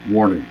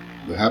Warning.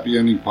 The Happy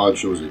Ending Pod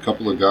Show is a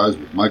couple of guys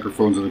with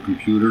microphones and a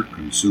computer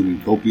consuming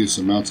copious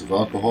amounts of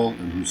alcohol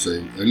and who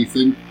say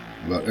anything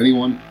about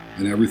anyone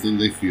and everything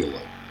they feel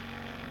like.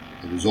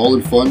 It is all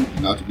in fun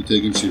and not to be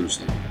taken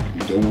seriously.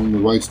 We don't own the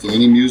rights to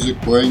any music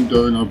playing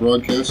during our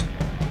broadcast.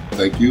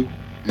 Thank you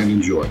and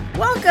enjoy.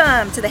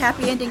 Welcome to the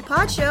Happy Ending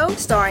Pod Show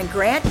starring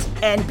Grant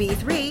and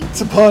B3. Once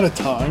upon a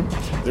time,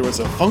 there was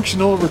a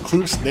functional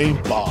recluse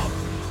named Bob,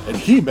 and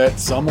he met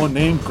someone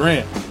named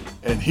Grant,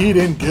 and he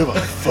didn't give a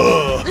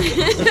fuck.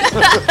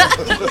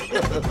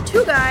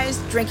 Two guys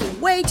drinking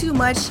way too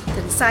much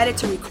decided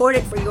to record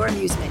it for your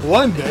amusement.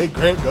 One day,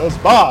 Grant goes,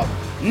 Bob,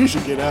 you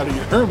should get out of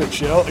your hermit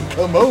shell and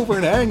come over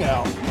and hang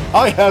out.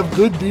 I have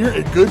good beer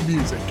and good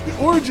music. The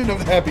origin of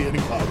the Happy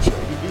Ending Pod Show.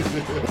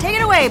 Take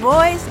it away,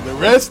 boys. The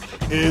rest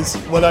is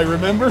what I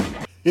remember,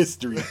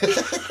 history.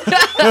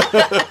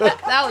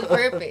 That was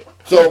perfect.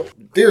 So,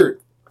 dear,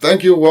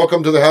 thank you.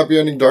 Welcome to the Happy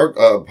Ending Dark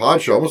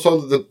Pod Show. Almost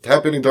on the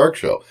Happy Ending Dark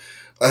Show.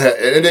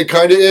 And it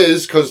kind of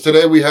is, because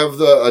today we have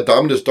the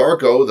Dominus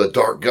Darko, the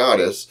Dark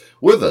Goddess,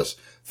 with us.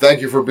 Thank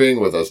you for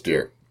being with us,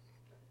 dear.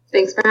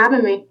 Thanks for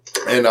having me.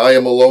 And I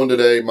am alone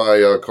today.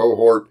 My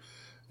cohort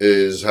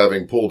is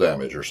having pool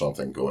damage or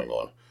something going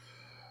on.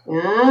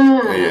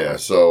 Ah. Yeah,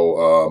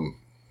 so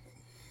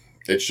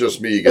it's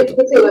just me. You get to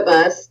be with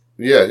us.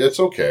 Yeah,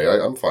 it's okay.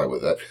 I'm fine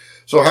with that.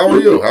 So how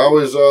are you? How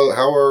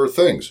are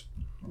things?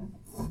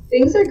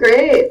 Things are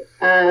great.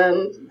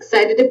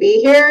 Excited to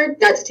be here.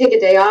 Got to take a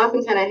day off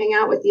and kind of hang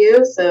out with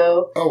you.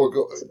 So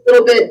it's a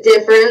little bit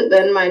different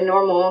than my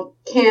normal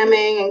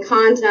camming and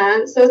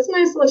content. So it's a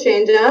nice little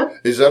change up.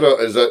 Is that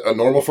a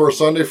normal for a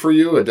Sunday for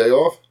you? A day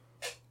off?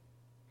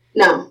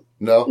 No.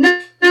 No.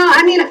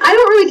 I mean, I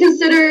don't really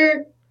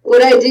consider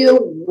what I do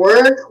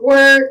work.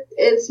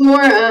 It's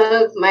more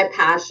of my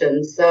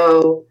passion.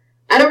 So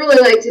I don't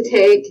really like to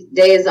take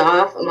days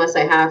off unless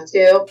I have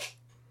to.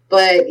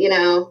 But,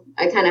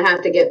 I kind of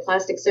have to get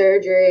plastic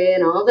surgery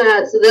and all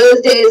that. So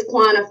those days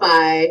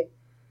quantify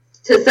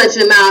to such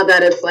an amount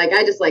that it's like,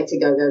 I just like to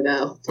go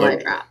till I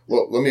drop.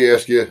 Well, let me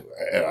ask you,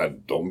 and I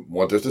don't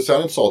want this to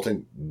sound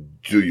insulting,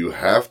 do you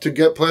have to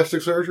get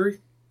plastic surgery?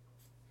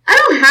 I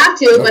don't have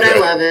to, but I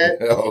love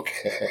it.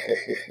 Okay.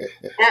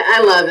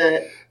 I love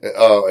it.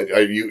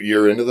 Are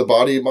you're into the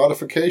body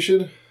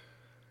modification?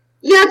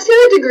 Yeah,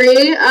 to a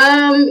degree.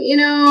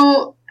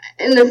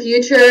 In the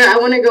future, I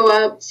want to go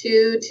up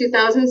to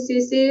 2,000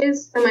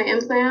 cc's for my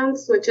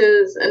implants, which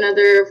is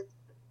another,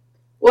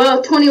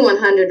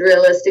 2,100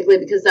 realistically,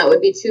 because that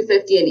would be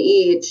 250 in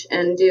each,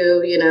 and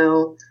do,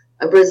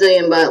 a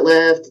Brazilian butt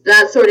lift,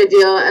 that sort of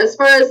deal. As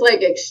far as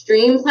like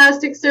extreme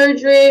plastic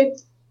surgery,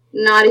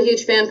 not a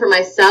huge fan for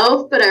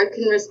myself, but I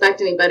can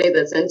respect anybody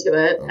that's into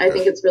it. Okay. I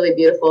think it's really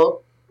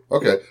beautiful.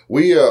 Okay.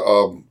 We,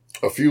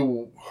 a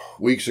few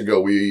weeks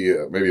ago,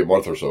 maybe a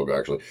month or so ago,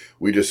 actually,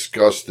 we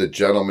discussed the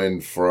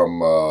gentleman from,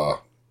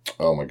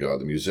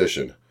 the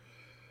musician.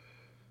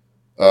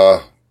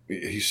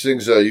 He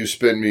sings, You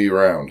Spin Me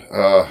Around,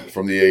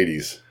 from the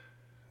 80s.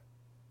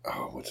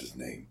 Oh, what's his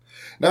name?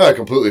 Now I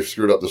completely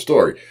screwed up the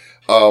story.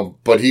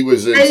 But he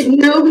was I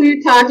know who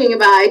you're talking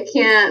about. I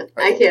can't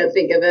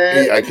think of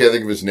it. I can't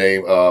think of his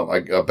name.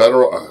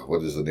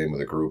 What is the name of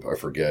the group? I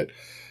forget.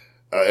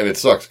 And it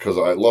sucks because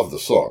I love the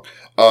song.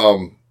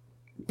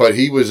 But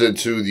he was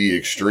into the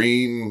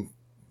extreme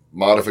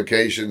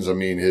modifications. I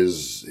mean,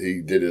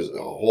 he did his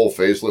whole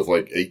facelift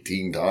like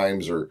 18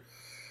 times and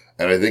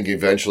I think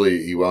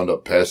eventually he wound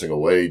up passing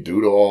away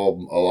due to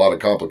a lot of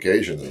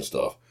complications and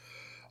stuff.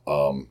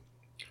 So,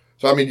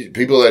 I mean,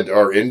 people that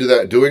are into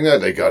that, doing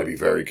that, they got to be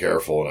very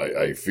careful. And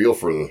I feel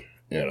for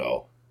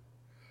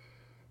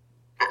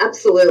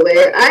Absolutely.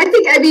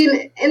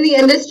 In the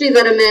industry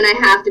that I'm in, I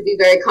have to be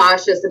very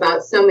cautious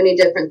about so many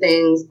different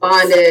things.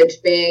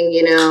 Bondage being,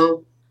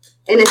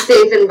 in a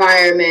safe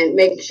environment,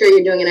 making sure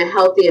you're doing it in a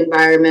healthy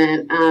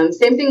environment.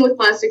 Same thing with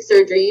plastic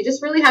surgery. You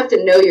just really have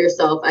to know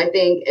yourself, I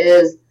think,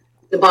 is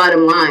the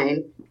bottom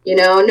line.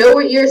 Know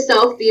what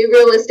yourself, be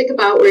realistic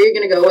about where you're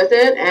going to go with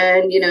it,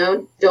 and,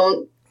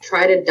 don't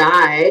try to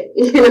die,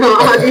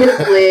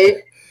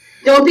 obviously.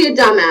 Don't be a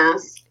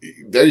dumbass.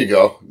 There you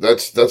go.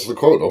 That's the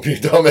quote. Don't be a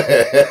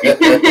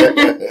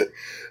dumbass.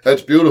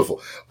 That's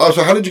beautiful.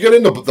 So how did you get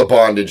into the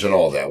bondage and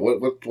all that?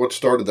 What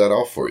started that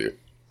off for you?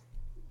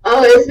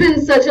 Oh, it's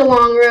been such a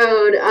long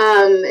road.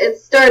 It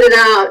started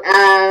out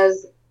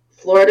as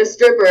Florida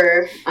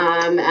stripper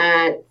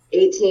at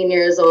 18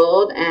 years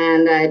old,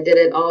 and I did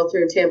it all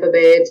through Tampa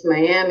Bay to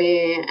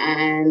Miami,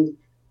 and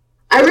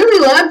I really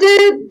loved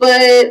it,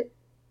 but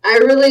I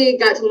really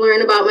got to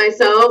learn about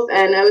myself,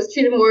 and I was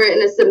treated more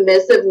in a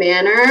submissive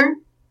manner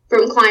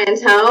from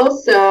clientele.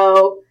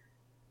 So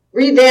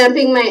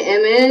revamping my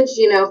image,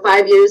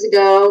 5 years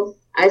ago,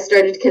 I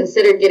started to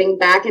consider getting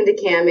back into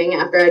camming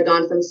after I'd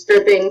gone from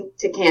stripping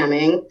to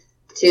camming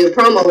to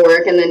promo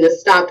work, and then just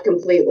stopped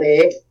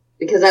completely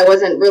because I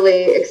wasn't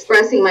really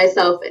expressing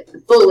myself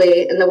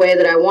fully in the way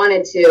that I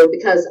wanted to,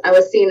 because I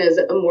was seen as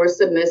a more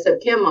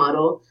submissive cam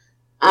model.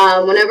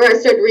 Whenever I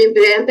started to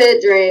revamp it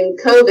during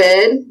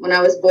COVID, when I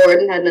was bored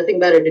and had nothing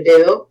better to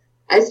do,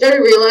 I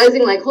started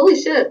realizing, like, holy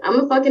shit, I'm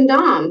a fucking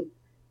dom.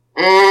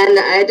 And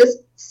I just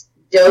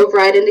dove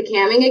right into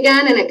camming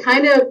again, and it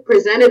kind of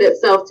presented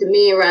itself to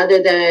me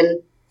rather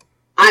than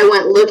I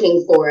went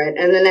looking for it.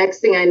 And the next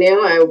thing I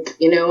knew, I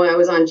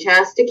was on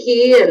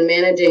Chastikey and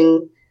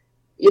managing,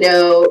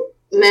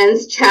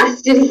 men's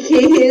chastity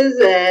keys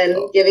and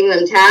giving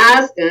them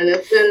tasks, and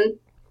it's been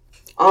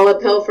all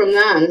uphill from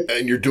then.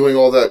 And you're doing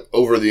all that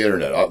over the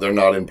internet. They're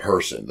not in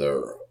person.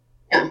 They're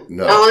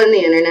all in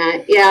the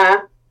internet.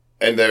 Yeah.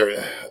 And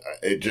they're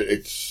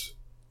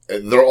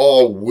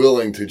all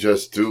willing to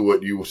just do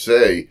what you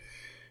say,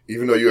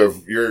 even though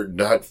you're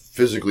not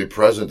physically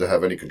present to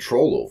have any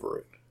control over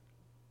it.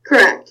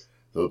 Correct.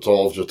 So it's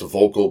all just a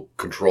vocal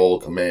control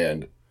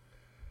command.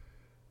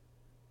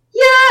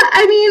 Yeah,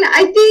 I mean,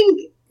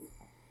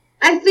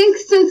 I think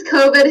since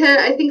COVID hit,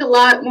 I think a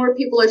lot more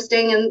people are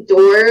staying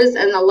indoors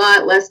and a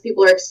lot less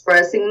people are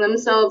expressing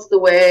themselves the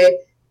way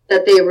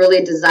that they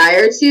really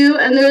desire to.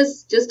 And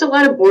there's just a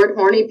lot of bored,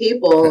 horny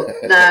people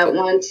that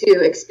want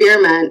to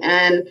experiment,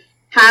 and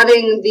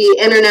having the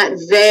internet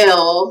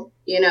veil,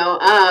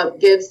 up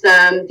gives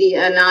them the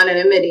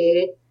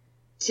anonymity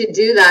to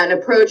do that and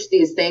approach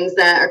these things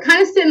that are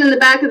kind of sitting in the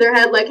back of their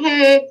head like,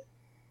 hey,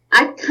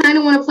 I kind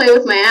of want to play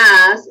with my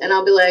ass. And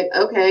I'll be like,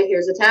 okay,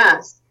 here's a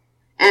task.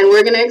 And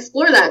we're going to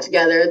explore that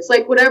together. It's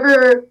like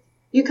whatever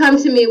you come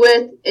to me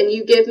with and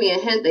you give me a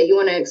hint that you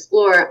want to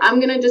explore, I'm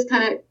going to just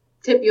kind of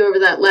tip you over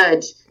that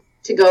ledge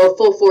to go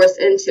full force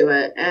into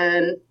it.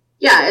 And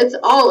yeah, it's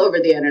all over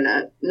the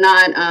internet,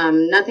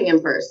 nothing in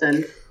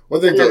person.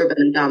 I've never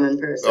been a dom in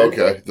person.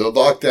 Okay. The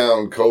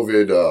lockdown,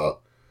 COVID,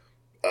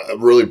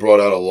 really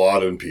brought out a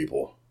lot in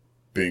people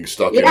being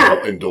stuck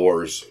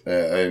indoors,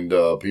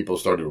 and people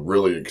started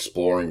really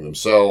exploring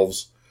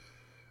themselves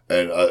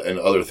and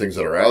other things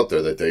that are out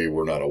there that they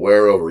were not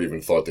aware of or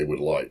even thought they would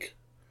like.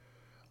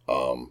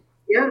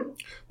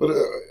 But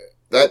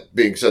that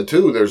being said,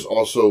 too, there's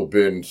also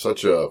been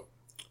such a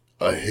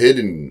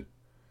hidden,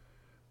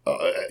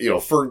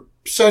 for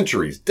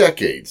centuries,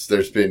 decades,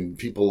 there's been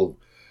people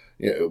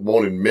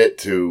won't admit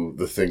to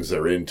the things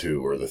they're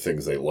into or the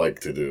things they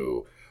like to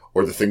do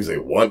or the things they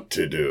want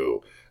to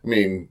do. I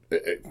mean,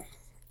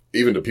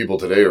 even the people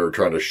today who are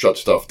trying to shut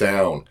stuff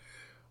down,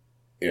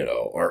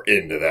 are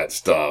into that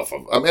stuff.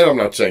 I mean, I'm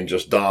not saying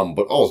just dom,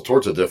 but all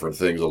sorts of different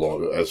things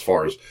along as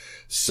far as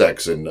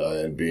sex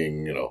and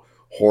being,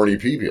 horny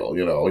people.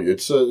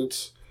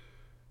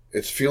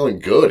 It's feeling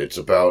good. It's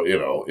about,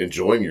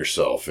 enjoying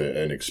yourself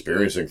and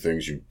experiencing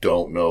things you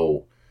don't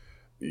know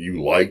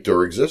you liked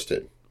or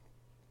existed.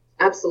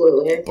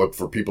 Absolutely. But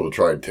for people to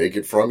try and take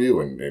it from you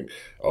and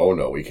oh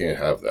no, we can't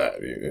have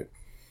that.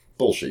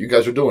 Bullshit. You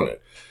guys are doing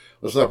it.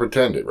 Let's not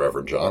pretend it,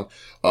 Reverend John.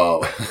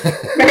 Right.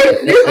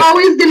 There's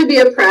always going to be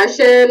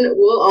oppression.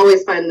 We'll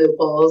always find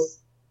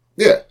loopholes.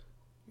 Yeah,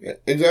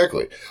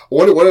 exactly.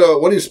 What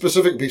are you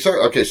specific?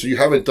 Okay, so you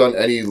haven't done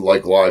any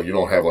live. You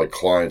don't have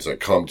clients that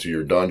come to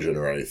your dungeon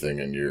or anything,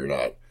 and you're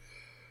not.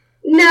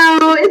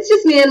 No, it's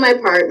just me and my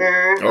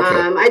partner. Okay.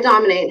 I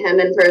dominate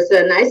him in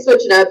person. I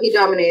switch it up. He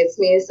dominates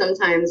me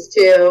sometimes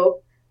too.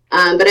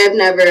 But I've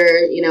never,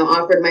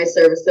 offered my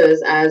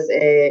services as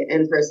a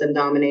in-person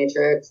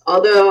dominatrix.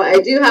 Although I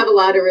do have a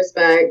lot of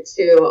respect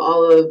to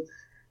all of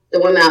the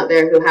women out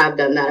there who have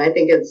done that. I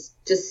think it's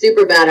just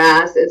super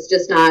badass. It's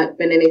just not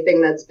been anything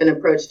that's been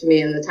approached to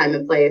me in the time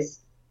and place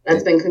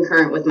that's been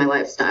concurrent with my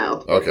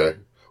lifestyle. Okay.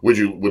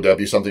 Would that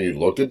be something you'd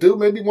look to do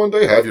maybe one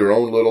day? Have your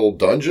own little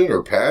dungeon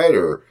or pad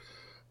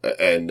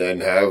and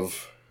then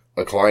have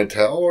a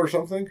clientele or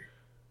something?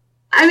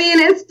 I mean,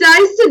 it's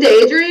nice to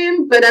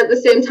daydream, but at the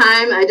same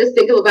time, I just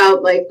think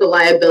about the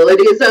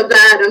liabilities of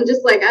that. I'm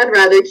just like, I'd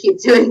rather keep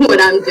doing what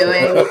I'm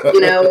doing,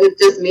 with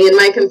just me and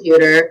my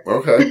computer.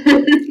 Okay.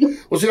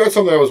 Well, see, that's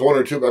something I was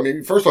wondering too. I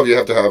mean, first off, you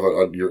have to have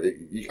I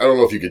don't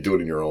know if you could do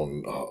it in your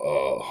own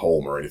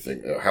home or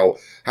anything. How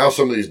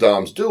some of these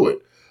doms do it.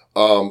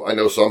 I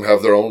know some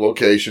have their own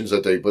locations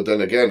but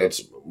then again,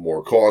 it's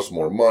more cost,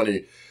 more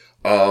money.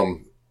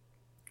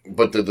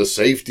 But the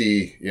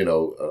safety,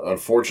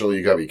 unfortunately,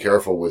 you got to be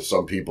careful with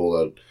some people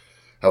that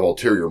have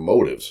ulterior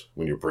motives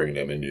when you're bringing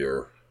them into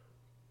your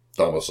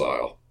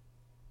domicile.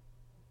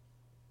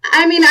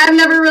 I mean, I've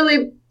never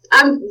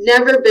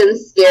been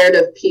scared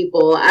of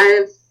people.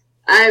 I've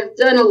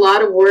done a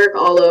lot of work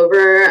all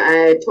over.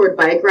 I toured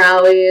bike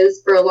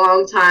rallies for a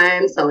long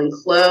time, selling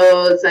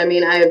clothes. I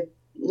mean, I've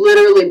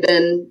literally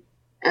been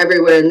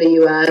everywhere in the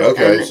U.S.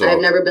 Okay, and I've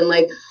never been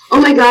like,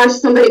 oh my gosh,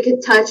 somebody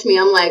could touch me.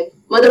 I'm like,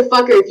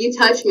 motherfucker, if you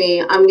touch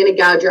me, I'm going to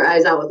gouge your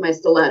eyes out with my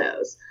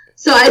stilettos.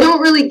 So I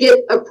don't really get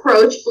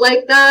approached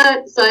like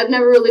that. So I've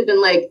never really been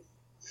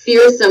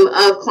fearsome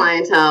of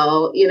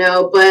clientele,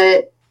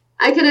 but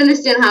I can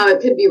understand how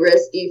it could be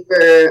risky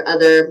for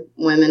other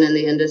women in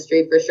the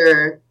industry for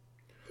sure.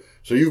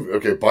 So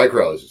bike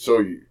rallies.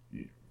 So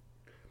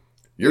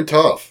you're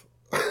tough.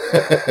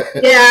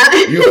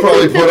 Yeah. You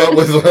probably put up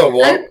with a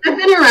lot. I've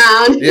been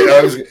around.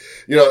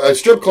 Yeah, a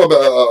strip club,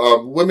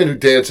 women who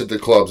dance at the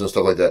clubs and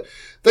stuff like that.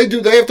 They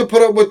have to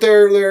put up with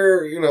their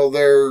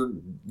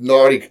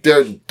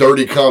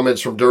dirty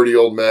comments from dirty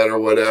old men or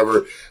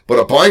whatever. But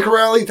a bike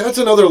rally, that's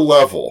another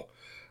level.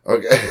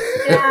 Okay.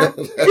 Yeah.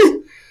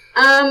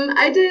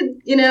 I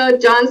did,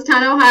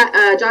 Johnstown,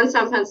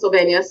 Johnstown,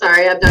 Pennsylvania.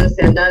 Sorry, I've done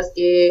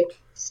Sandusky,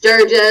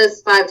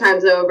 Sturgis 5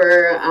 times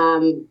over.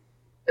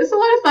 It's a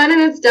lot of fun,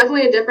 and it's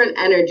definitely a different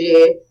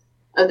energy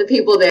of the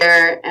people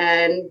there.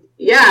 And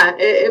yeah,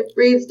 it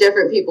breeds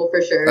different people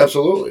for sure.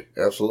 Absolutely.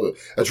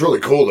 That's really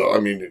cool, though. I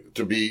mean,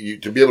 to be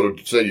able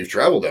to say you've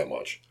traveled that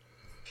much.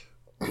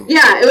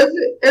 Yeah,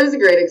 it was a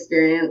great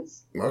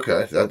experience.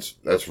 Okay,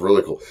 that's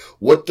really cool.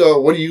 What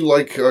do you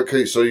like?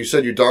 Okay, so you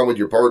said you're down with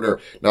your partner.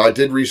 Now, I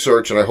did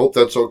research, and I hope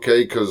that's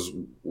okay, because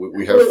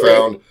we have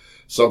found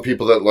some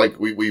people that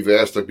we've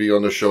asked to be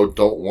on the show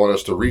don't want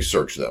us to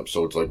research them.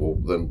 So it's like, well,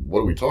 then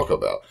what do we talk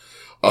about?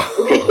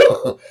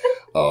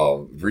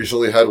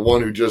 Recently had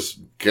one who just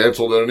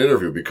canceled an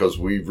interview because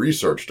we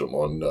researched him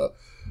on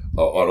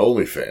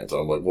OnlyFans.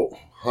 I'm like, well,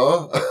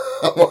 huh?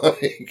 I'm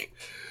like,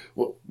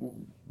 well,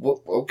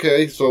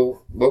 okay.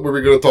 So what were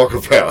we going to talk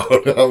about?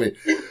 I mean,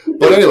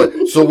 but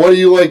anyway, so what do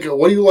you like?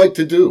 What do you like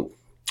to do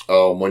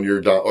when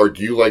you're done, or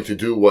do you like to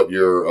do what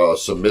your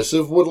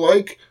submissive would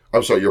like?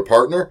 I'm sorry, your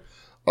partner,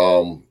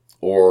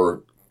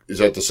 or is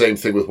that the same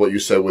thing with what you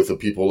said with the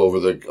people over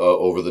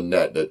the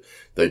net, that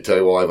they tell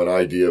you, well, I have an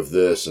idea of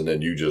this, and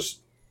then you just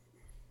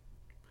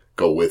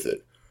go with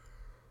it?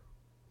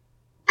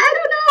 I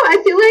don't know.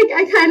 I feel like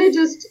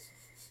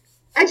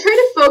I try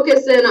to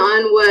focus in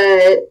on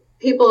what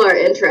people are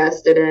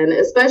interested in,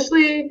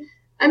 especially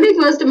I make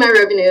most of my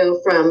revenue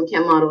from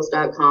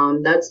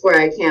cammodels.com. That's where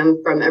I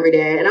cam from every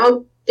day. And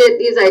I'll get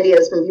these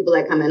ideas from people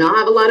that come in. I'll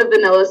have a lot of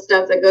vanilla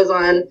stuff that goes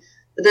on,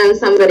 but then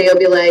somebody will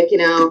be like,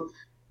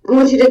 I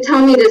want you to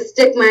tell me to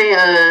stick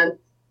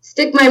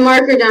my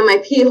marker down my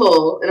pee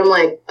hole. And I'm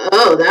like,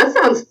 oh, that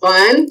sounds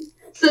fun.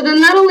 So then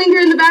that'll linger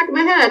in the back of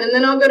my head. And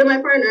then I'll go to my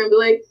partner and be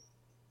like,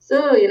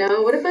 so,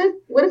 what if I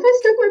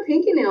stuck my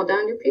pinky nail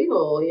down your pee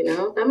hole?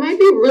 That might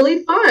be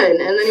really fun. And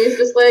then he's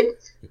just like,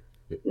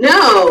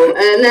 no.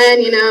 And then,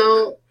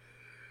 a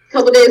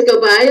couple days go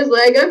by. He's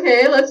like,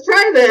 okay, let's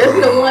try this.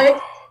 And I'm like,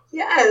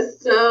 yes.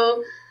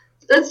 So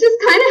that's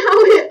just kind of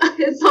how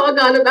it's all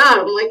gone about.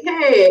 I'm like,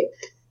 hey,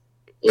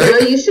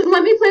 you should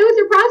let me play with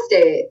your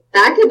prostate.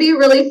 That could be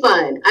really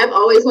fun. I've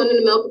always wanted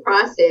to milk a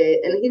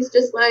prostate. And he's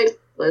just like,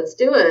 let's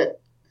do it.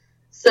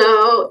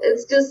 So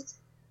it's just,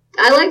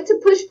 I like to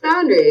push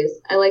boundaries.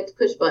 I like to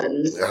push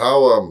buttons.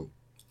 How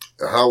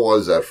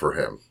was that for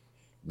him?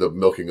 The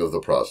milking of the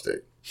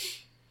prostate?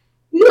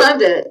 He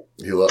loved it.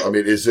 I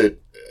mean, is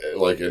it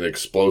like an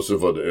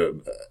explosive,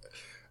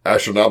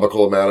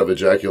 astronomical amount of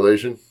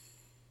ejaculation?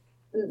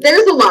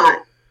 There's a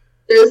lot.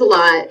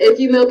 If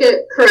you milk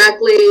it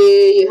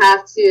correctly, you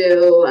have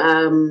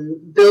to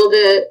build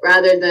it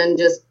rather than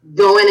just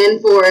going in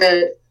for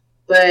it.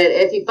 But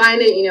if you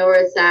find it, you know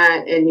where it's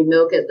at, and you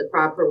milk it the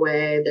proper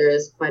way, there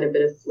is quite a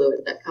bit of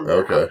fluid that comes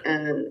out.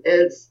 And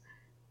it's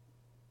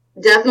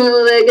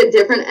definitely like a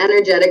different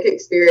energetic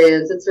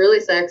experience. It's really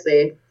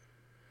sexy.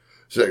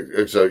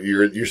 So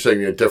you're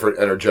saying a different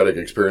energetic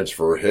experience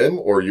for him,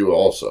 or you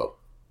also?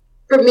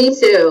 For me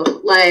too.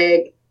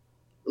 Like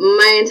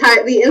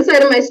the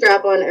inside of my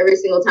strap-on every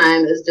single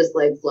time is just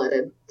like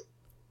flooded.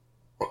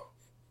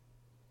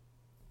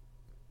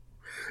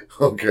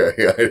 Okay.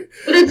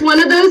 But it's one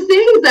of those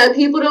things that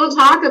people don't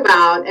talk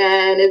about,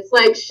 and it's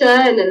like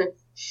shun and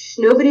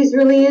nobody's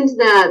really into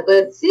that,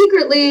 but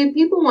secretly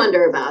people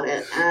wonder about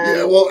it.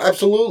 Yeah, well,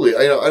 absolutely.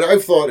 And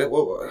I've thought,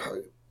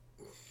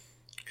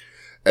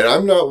 and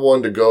I'm not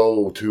one to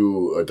go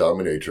to a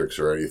dominatrix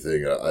or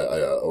anything,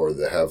 or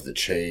to have the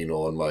chain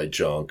on my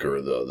junk,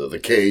 or the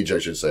cage, I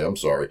should say. I'm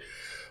sorry,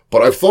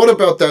 but I've thought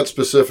about that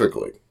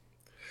specifically.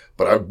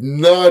 But I'm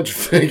not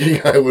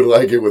thinking I would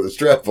like it with a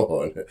strap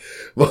on.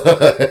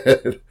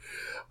 But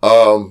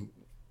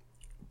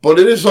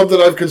it is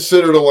something I've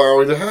considered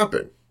allowing to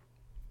happen.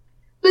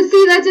 But see,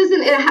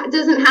 it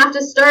doesn't have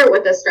to start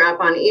with a strap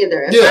on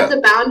either. If that's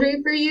a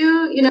boundary for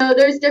you,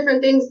 there's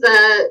different things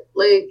that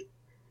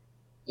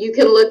you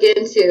can look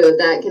into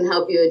that can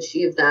help you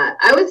achieve that.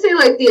 I would say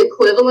the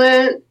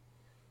equivalent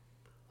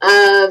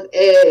of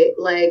a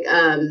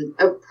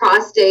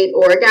prostate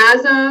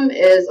orgasm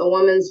is a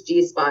woman's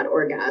G-spot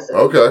orgasm.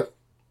 Okay.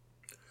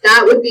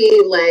 That would be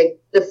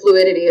the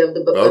fluidity of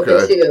the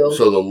two.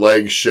 So the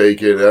legs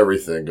shaking,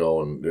 everything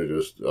going. They're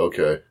just,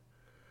 okay.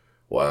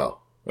 Wow.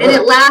 And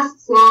it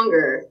lasts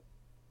longer,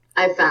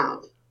 I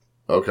found.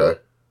 Okay.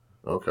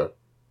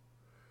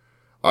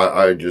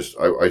 I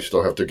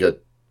still have to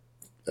get,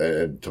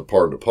 and to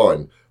pardon the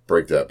pun,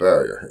 break that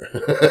barrier.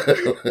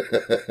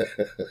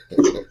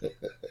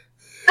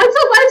 That's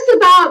what life's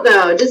about,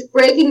 though. Just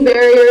breaking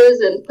barriers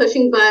and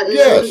pushing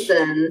buttons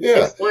and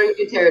exploring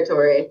new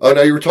territory. Oh,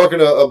 now you were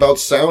talking about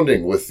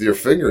sounding with your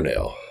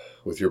fingernail,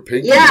 with your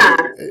pinky. Yeah.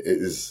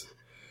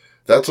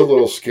 That's a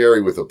little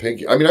scary with a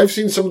pinky. I mean, I've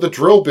seen some of the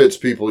drill bits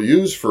people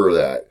use for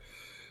that.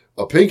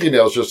 A pinky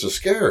nail is just as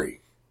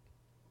scary.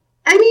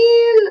 I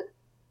mean,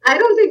 I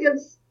don't think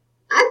it's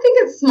I think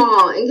it's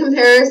small in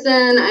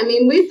comparison. I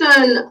mean, we've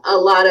done a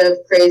lot of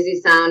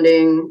crazy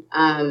sounding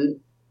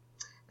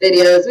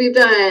videos. We've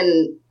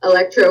done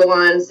Electro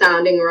One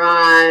sounding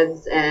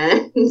rods,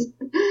 and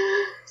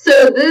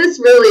so this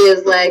really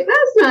is like,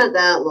 that's not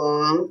that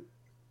long.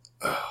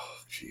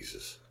 Oh,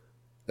 Jesus.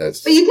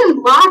 But you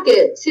can block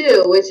it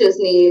too, which is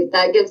neat.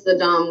 That gives the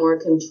dom more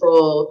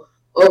control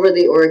over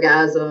the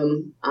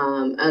orgasm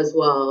as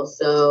well.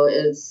 So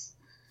it's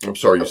I'm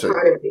sorry, you said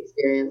part of the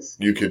experience.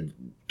 You could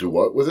do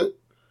what with it?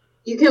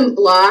 You can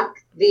block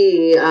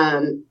the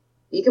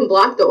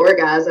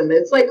orgasm.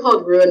 It's like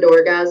called ruined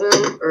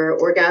orgasm or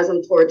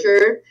orgasm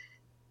torture.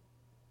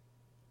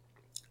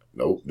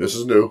 Nope, this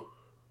is new.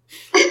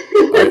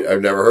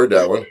 I've never heard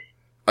that one.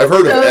 I've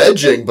heard of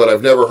edging, but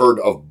I've never heard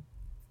of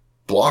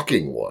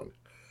blocking one.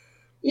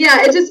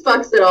 Yeah, it just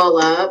fucks it all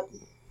up.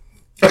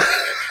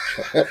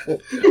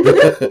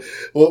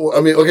 Well,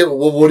 I mean, okay,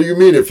 well, what do you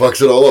mean it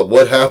fucks it all up?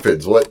 What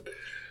happens? What?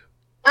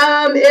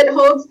 It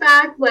holds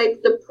back,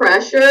 like, the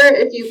pressure.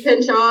 If you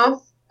pinch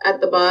off at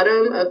the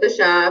bottom of the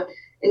shaft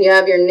and you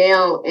have your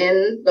nail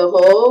in the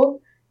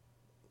hole,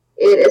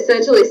 it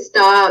essentially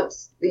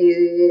stops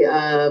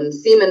the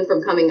semen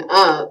from coming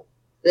up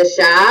the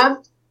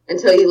shaft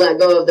until you let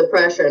go of the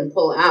pressure and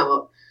pull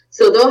out.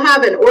 So they'll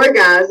have an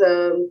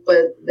orgasm,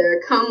 but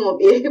their cum won't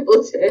be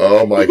able to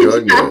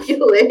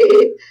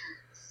ejaculate.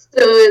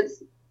 So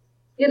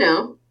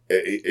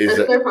it's,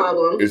 that's their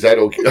problem. Is that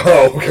okay?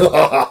 Oh,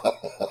 God.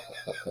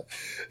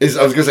 I was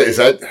going to say, is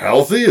that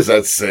healthy? Is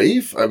that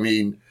safe? I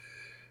mean,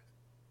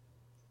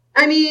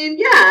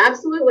 yeah,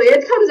 absolutely.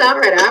 It comes out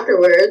right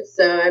afterwards.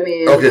 So,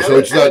 okay, so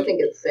it's not, I think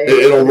it's safe.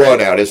 It'll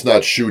run out. It's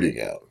not shooting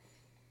out.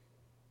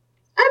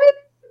 The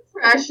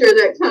pressure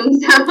that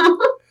comes out.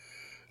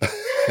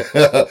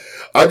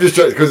 I'm just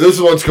trying, because this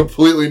one's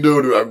completely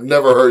new to me. I've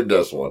never heard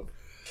this one.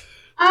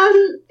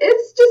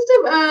 It's just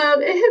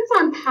it hits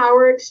on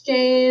power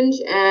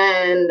exchange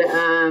and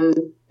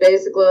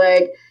basically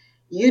like,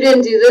 you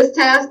didn't do this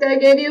task I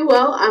gave you,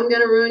 well, I'm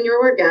gonna ruin your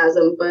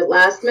orgasm, but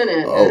last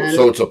minute. Oh,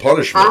 so it's a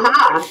punishment.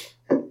 Aha.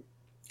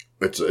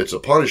 It's a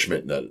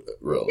punishment, then,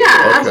 really.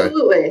 Yeah, okay.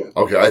 Absolutely.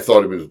 Okay, I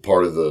thought it was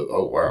part of the.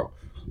 Oh wow.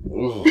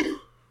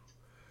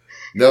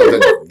 No,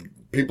 then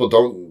people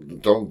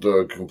don't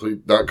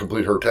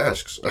complete her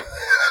tasks.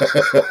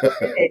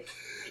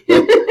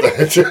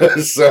 That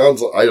just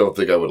sounds. I don't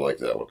think I would like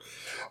that one.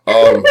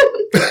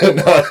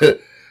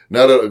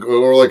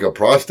 Or like a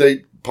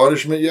prostate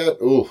punishment yet.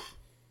 Ooh.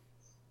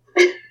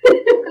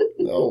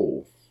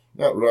 No,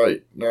 not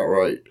right.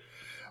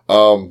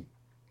 And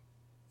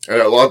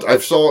I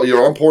saw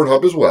you're on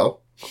Pornhub as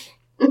well.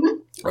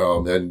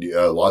 And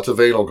lots of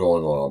anal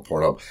going on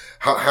Pornhub.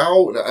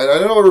 How? And I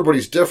know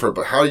everybody's different,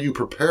 but how do you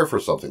prepare for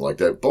something like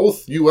that?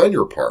 Both you and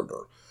your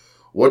partner.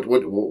 What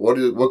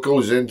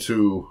goes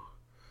into?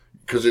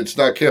 Because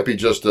can't be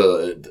just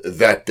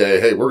that day.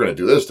 Hey, we're going to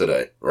do this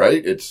today,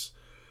 right? It's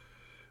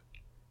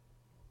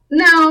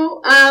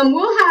no.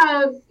 We'll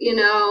have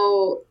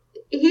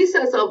he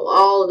sets up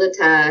all of the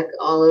tech,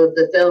 all of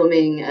the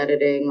filming,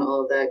 editing,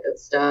 all of that good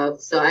stuff.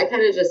 So I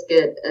kind of just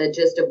get a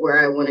gist of where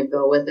I want to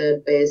go with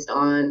it based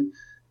on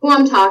who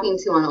I'm talking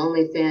to on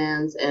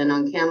OnlyFans and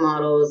on Cam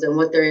Models and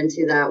what they're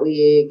into that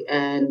week.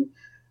 And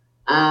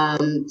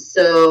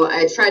so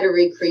I try to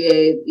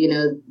recreate,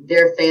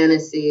 their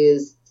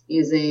fantasies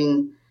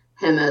using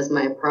him as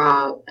my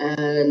prop.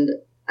 And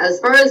as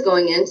far as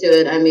going into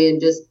it,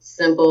 just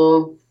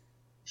simple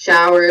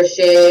shower,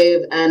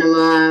 shave,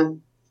 enema,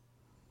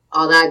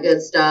 all that good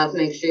stuff.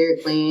 Make sure you're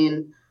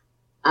clean.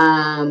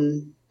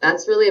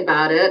 That's really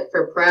about it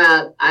for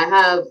prep. I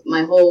have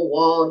my whole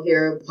wall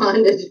here of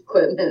bondage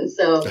equipment.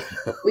 So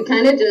we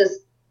kind of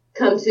just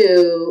come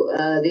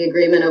to the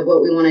agreement of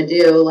what we want to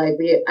do. Like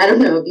I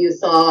don't know if you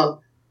saw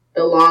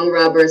the long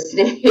rubber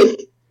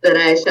snake that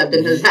I shoved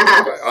in his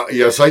ass.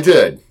 Yes, I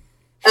did.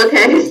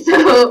 Okay,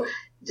 so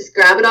just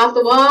grab it off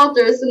the wall,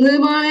 throw some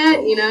lube on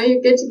it,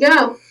 you're good to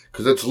go.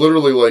 Because it's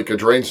literally like a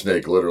drain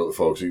snake, literally,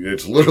 folks.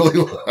 It's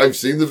literally, I've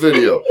seen the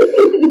video.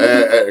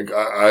 And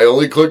I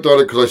only clicked on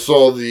it because I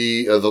saw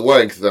the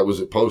length that was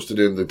posted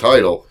in the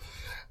title.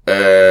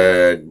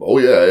 And, oh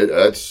yeah,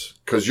 that's,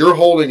 because you're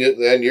holding it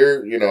and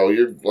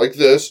you're like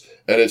this,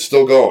 and it's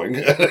still going.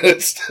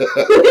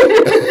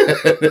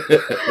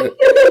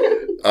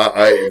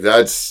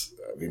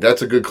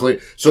 That's a good clean.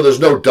 So there's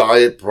no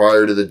diet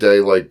prior to the day,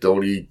 like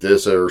don't eat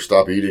this or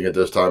stop eating at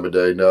this time of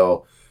day,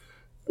 no?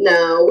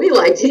 No, we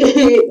like to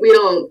eat. We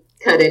don't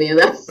cut any of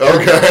that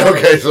stuff.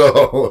 Okay,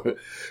 so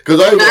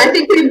because I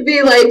think we'd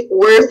be like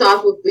worse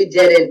off if we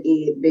didn't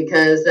eat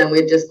because then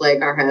we'd just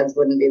like our heads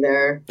wouldn't be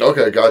there.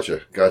 Okay,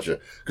 gotcha. Because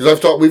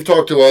we've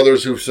talked to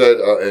others who've said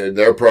in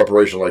their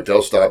preparation, like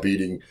they'll stop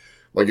eating,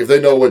 like if they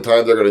know what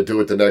time they're going to do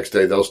it the next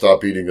day, they'll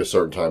stop eating a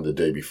certain time the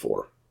day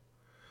before.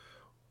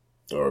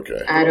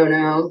 Okay. I don't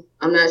know.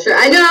 I'm not sure.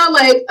 I know,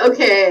 like,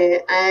 okay,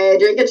 I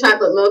drank a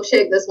chocolate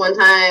milkshake this one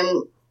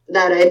time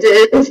that I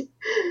did.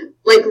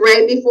 Like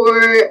right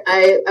before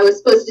I was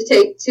supposed to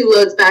take 2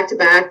 loads back to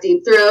back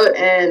deep throat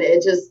and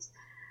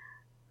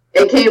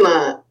it came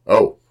up.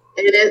 Oh.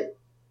 And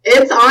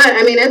It's on.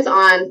 I mean, it's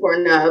on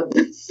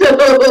Pornhub.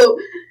 So,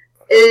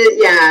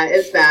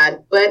 it's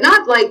bad, but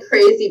not like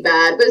crazy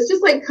bad. But it's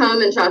just like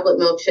cum and chocolate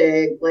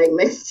milkshake like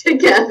mixed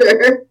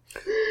together.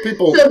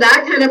 People. So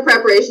that kind of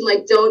preparation,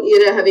 like, don't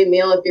eat a heavy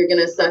meal if you're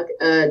gonna suck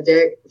a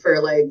dick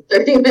for like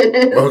 30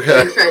 minutes.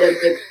 Okay. And try to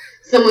make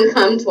someone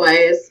come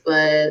twice,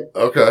 but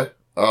Okay.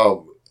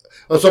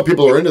 Some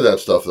people are into that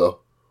stuff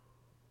though.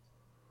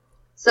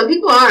 some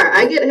people are.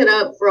 I get hit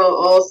up for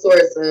all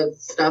sorts of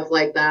stuff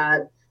like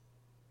that.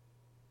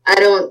 I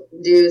don't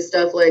do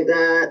stuff like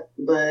that,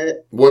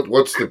 but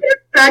What's the?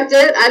 respect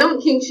it. I don't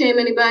kink shame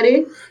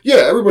anybody.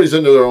 Yeah, everybody's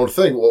into their own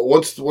thing.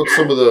 What's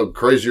some of the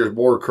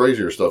more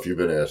crazier stuff you've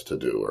been asked to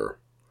do? Or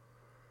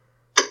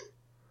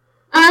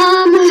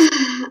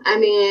I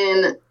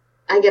mean,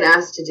 I get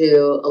asked to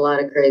do a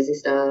lot of crazy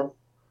stuff,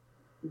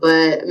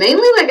 but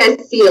mainly like I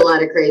see a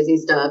lot of crazy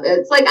stuff.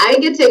 It's like I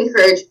get to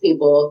encourage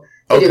people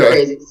to do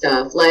crazy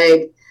stuff.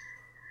 Like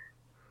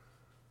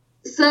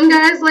some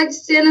guys like to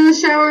stand in the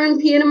shower and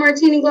pee in a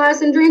martini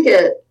glass and drink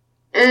it,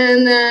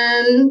 and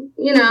then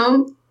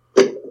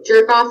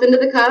jerk off into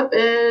the cup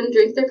and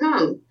drink their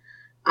cum.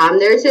 I'm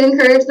there to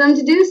encourage them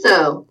to do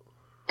so,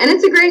 and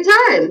it's a great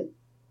time.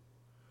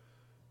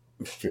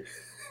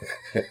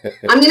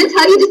 I'm going to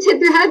tell you to tip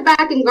your head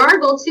back and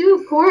gargle too,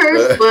 of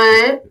course,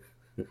 but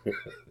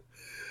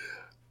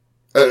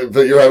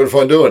but you're having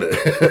fun doing it.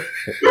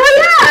 oh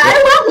yeah,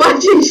 I love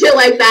watching shit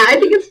like that. I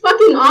think it's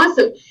fucking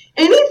awesome.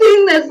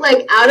 Anything that's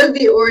like out of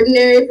the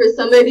ordinary for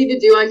somebody to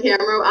do on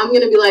camera, I'm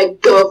going to be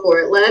like, go for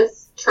it.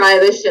 Let's try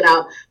this shit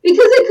out.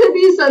 Because it could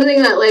be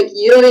something that like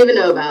you don't even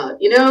know about,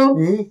 you know?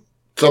 Mm-hmm.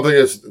 Something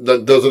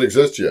that doesn't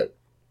exist yet.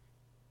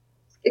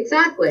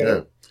 Exactly.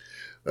 Yeah.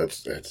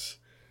 That's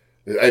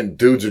and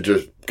dudes are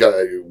just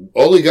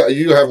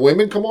you have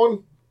women come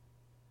on?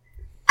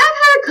 I've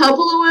had a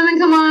couple of women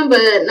come on,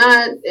 but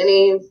not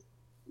any,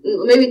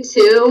 maybe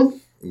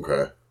two.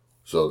 Okay.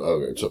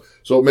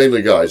 So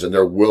mainly guys, and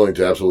they're willing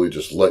to absolutely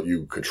just let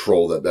you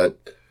control that.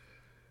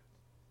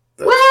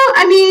 Well,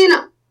 I mean,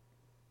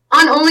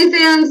 on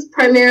OnlyFans,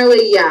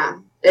 primarily, yeah,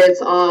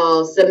 it's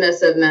all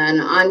submissive men.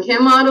 On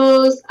cam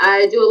models,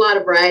 I do a lot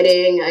of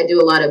writing. I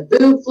do a lot of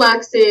boob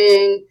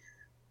flexing.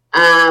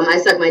 I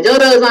suck my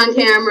dodos on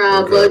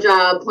camera,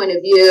 blowjob, point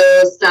of view,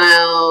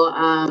 style,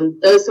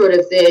 those sort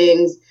of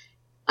things.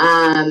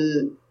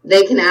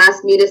 They can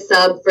ask me to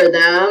sub for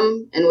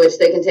them, in which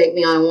they can take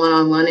me on a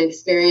one-on-one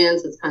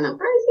experience. It's kind of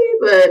pricey,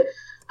 but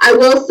I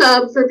will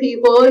sub for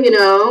people,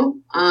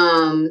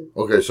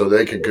 Okay, so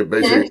they can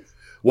basically,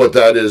 what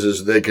that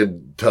is they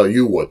can tell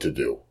you what to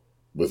do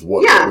with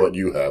what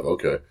you have.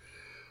 Okay.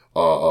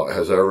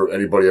 Has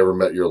anybody ever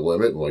met your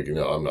limit? Like,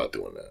 I'm not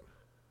doing that.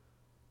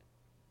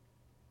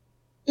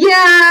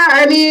 Yeah,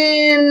 I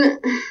mean,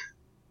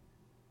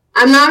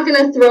 I'm not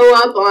going to throw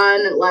up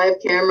on live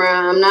camera.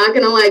 I'm not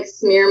going to, like,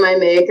 smear my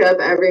makeup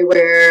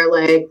everywhere.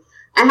 Like,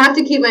 I have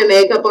to keep my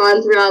makeup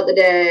on throughout the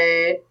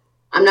day.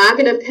 I'm not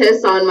going to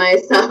piss on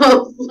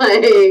myself.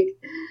 Like,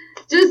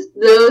 just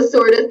those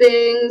sort of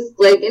things.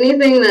 Like,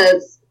 anything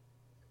that's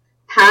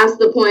past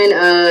the point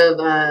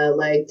of,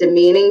 like,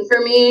 demeaning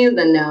for me,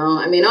 then no.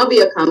 I mean, I'll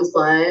be a cum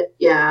slut,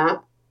 yeah.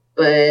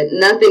 But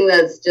nothing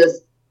that's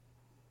just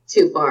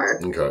too far.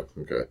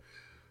 Okay.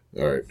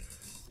 All right.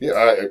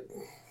 Yeah,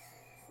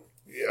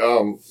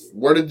 how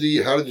did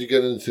you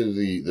get into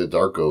the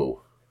Darko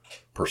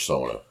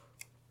persona?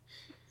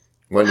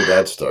 When did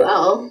that start?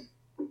 Well,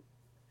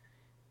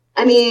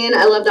 I mean,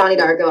 I love Donnie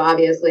Darko,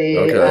 obviously.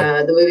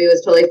 Okay. The movie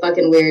was totally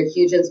fucking weird.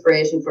 Huge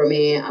inspiration for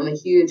me. I'm a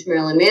huge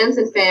Marilyn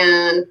Manson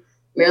fan.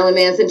 Marilyn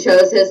Manson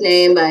chose his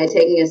name by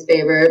taking his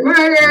favorite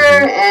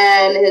murder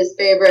and his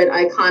favorite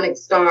iconic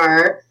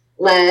star,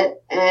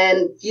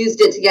 and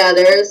fused it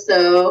together.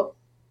 So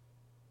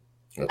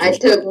I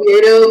took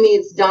Weirdo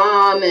meets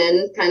Dom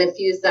and kind of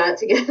fused that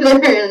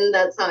together, and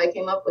that's how I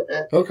came up with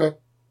it. Okay.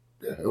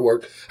 Yeah, it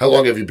worked. How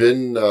long have you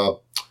been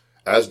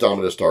as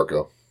Dominus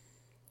Darko?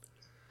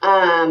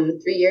 3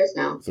 years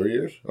now. 3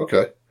 years?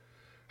 Okay.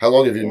 How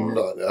long have you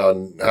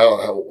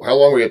how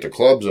long were you at the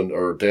clubs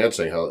or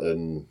dancing?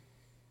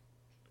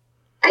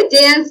 I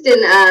danced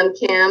and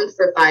cammed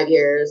for 5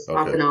 years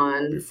off and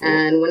on. Before.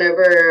 And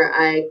whenever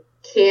I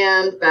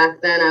cammed back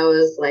then, I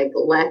was like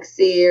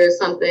Lexi or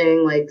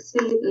something, like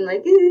sweet and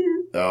like,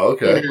 Oh,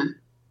 okay.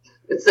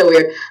 It's so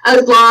weird. I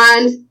was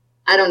blonde.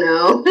 I don't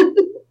know.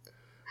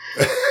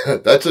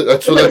 That's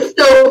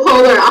so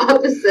polar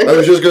opposite. I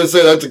was just going to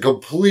say that's a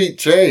complete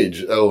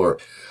change over.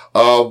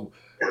 Are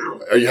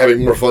you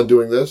having more fun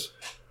doing this?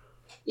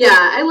 Yeah,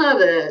 I love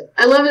it.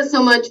 I love it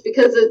so much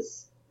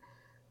because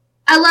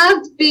I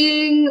loved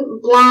being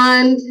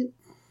blonde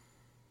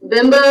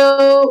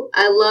bimbo.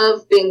 I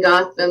love being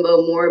goth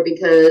bimbo more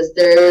because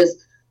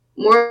there's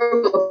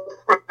more of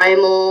a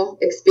primal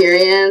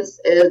experience.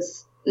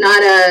 It's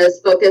not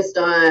as focused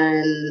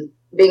on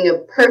being a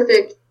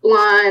perfect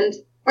blonde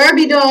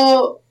Barbie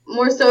doll,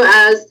 more so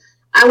as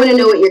I want to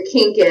know what your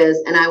kink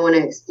is and I want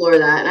to explore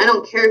that. And I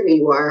don't care who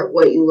you are,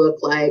 what you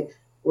look like.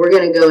 We're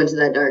going to go into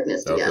that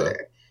darkness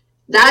together.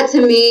 That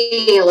to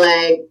me,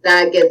 like,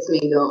 that gets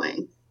me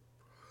going.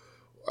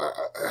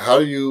 how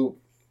do you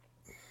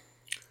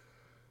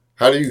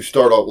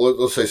start off?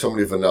 Let's say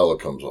somebody vanilla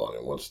comes on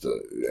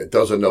and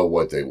doesn't know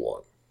what they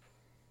want.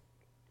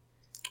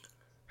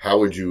 How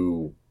would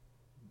you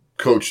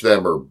coach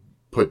them or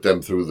put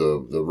them through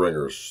the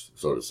ringers,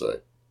 so to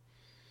say?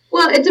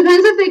 Well, it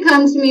depends if they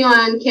come to me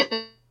on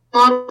Cam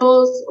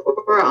Models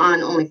or on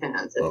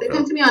OnlyFans. If they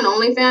come to me on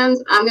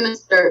OnlyFans, I'm going to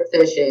start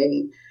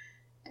fishing.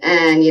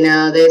 And,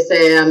 they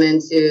say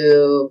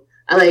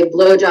I like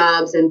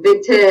blowjobs and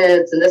big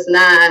tits and this and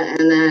that.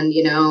 And then,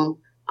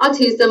 I'll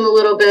tease them a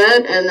little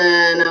bit. And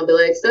then I'll be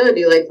like, so do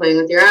you like playing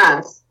with your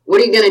ass?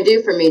 What are you going to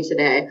do for me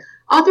today?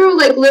 I'll throw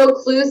like little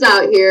clues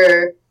out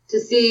here to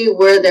see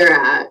where they're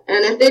at.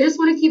 And if they just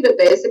want to keep it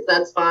basic,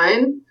 that's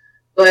fine.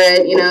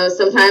 But,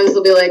 sometimes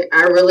they'll be like,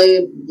 I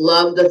really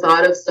love the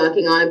thought of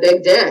sucking on a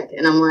big dick.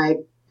 And I'm like,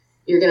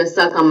 you're going to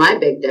suck on my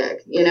big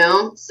dick,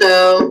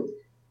 So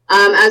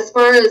as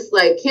far as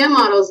like Cam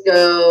Models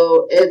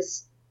go,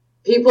 it's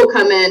people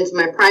come into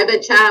my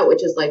private chat,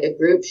 which is like a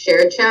group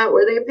shared chat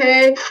where they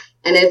pay.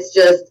 And it's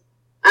just,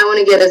 I want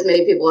to get as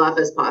many people off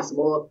as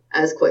possible,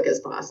 as quick as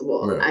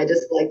possible. Right. I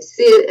just like to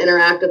see it,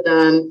 interact with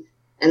them.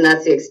 And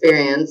that's the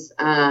experience.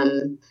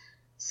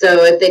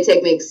 So if they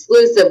take me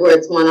exclusive where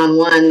it's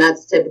one-on-one,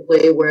 that's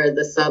typically where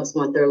the subs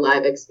want their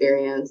live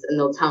experience and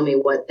they'll tell me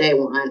what they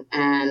want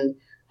and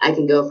I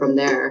can go from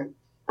there.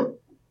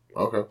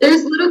 Okay.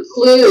 There's little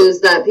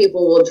clues that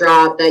people will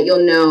drop that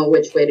you'll know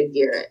which way to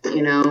gear it,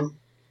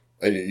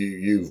 And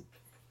you've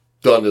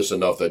done this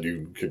enough that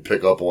you can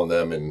pick up on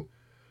them, and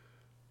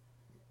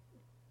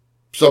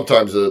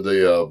sometimes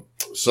the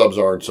subs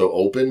aren't so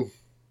open,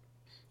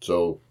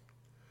 so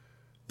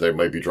they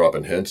might be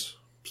dropping hints,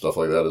 stuff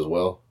like that as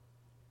well.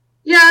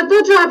 Yeah,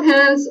 they'll drop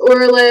hints,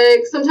 or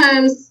like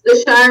sometimes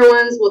the shyer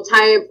ones will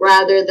type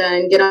rather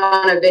than get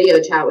on a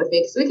video chat with me,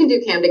 because we can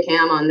do cam to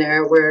cam on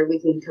there where we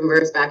can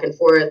converse back and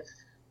forth.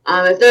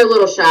 If they're a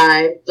little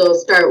shy, they'll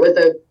start with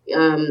a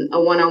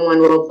one-on-one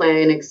role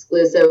play, an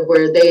exclusive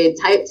where they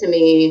type to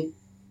me,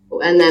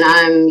 and then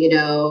I'm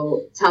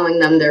telling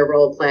them their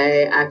role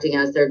play, acting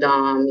as their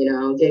dom,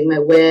 getting my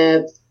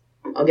whip,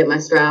 I'll get my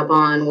strap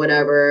on,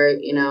 whatever,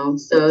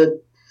 so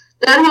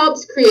that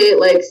helps create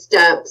like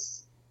steps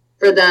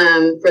for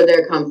them, for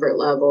their comfort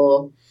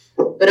level.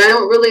 But I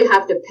don't really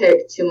have to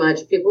pick too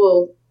much.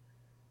 People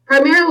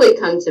primarily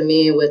come to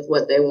me with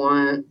what they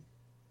want.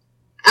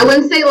 I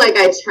wouldn't say like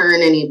I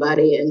turn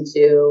anybody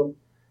into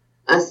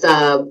a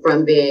sub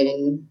from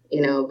being,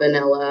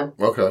 vanilla.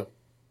 Okay.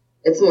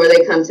 It's more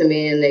they come to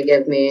me and they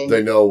give me.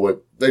 They know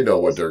what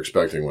they're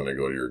expecting when they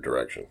go to your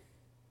direction.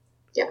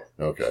 Yeah.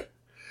 Okay.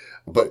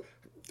 But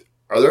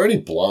are there any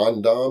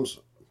blonde doms?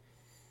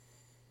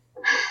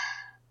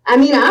 I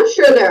mean, I'm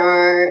sure there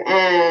are,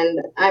 and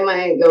I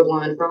might go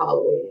blonde for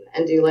Halloween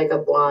and do like a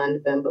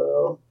blonde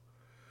bimbo.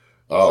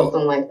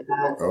 Something like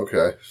that.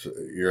 Okay. So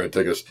you're going to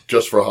take us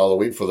just for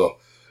Halloween for the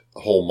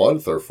whole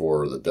month or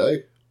for the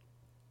day?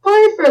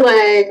 Probably for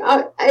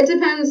it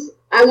depends.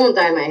 I won't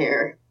dye my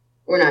hair.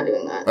 We're not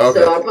doing that. Okay.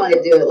 So I'll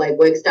probably do it like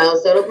wig style.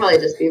 So it'll probably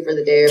just be for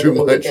the day or for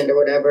the weekend or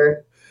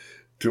whatever.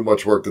 Too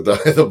much work to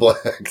dye the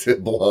black to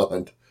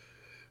blonde.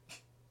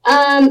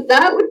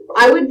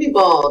 I would be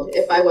bald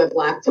if I went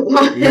black to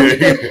blonde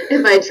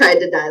if I tried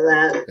to dye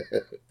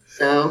that.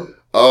 So.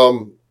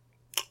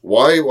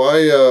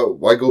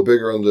 Why go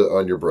bigger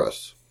on your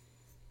breasts?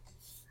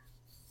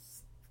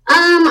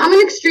 I'm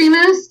an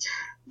extremist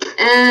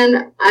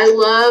and I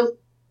love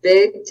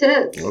big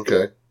tits.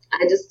 Okay.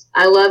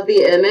 I love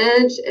the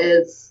image.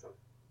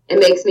 It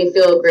makes me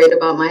feel great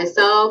about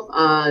myself.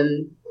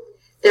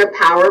 They're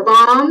power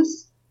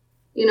bombs.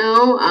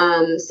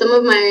 Some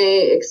of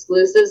my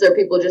exclusives are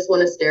people just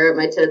want to stare at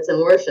my tits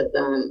and worship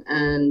them.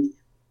 And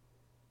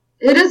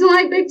who doesn't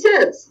like big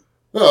tits?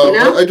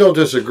 No, I don't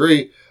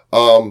disagree.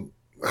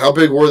 How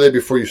big were they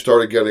before you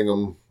started getting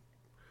them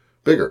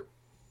bigger?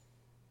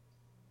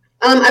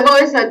 I've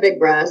always had big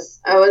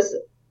breasts. I was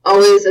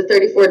always a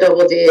 34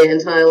 double D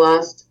until I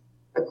lost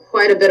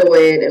quite a bit of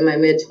weight in my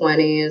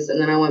mid-20s.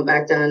 And then I went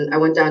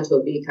down to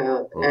a B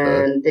cup. Okay.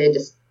 And they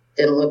just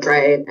didn't look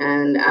right.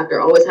 And after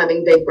always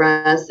having big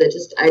breasts,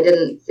 I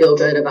didn't feel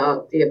good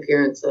about the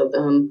appearance of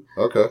them.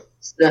 Okay.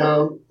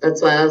 So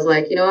that's why I was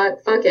like, you know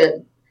what, fuck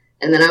it.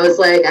 And then I was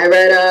like, I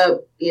read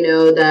up,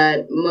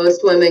 that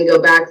most women go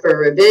back for a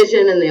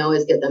revision and they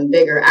always get them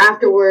bigger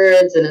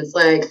afterwards. And it's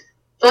like,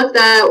 fuck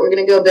that. We're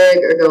going to go big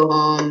or go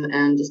home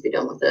and just be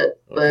done with it.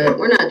 Okay. But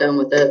we're not done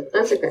with it.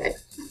 That's okay.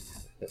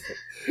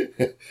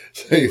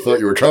 So you thought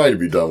you were trying to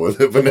be done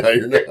with it, but now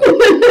you're not.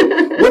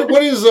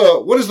 What is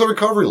the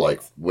recovery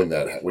like when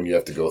you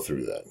have to go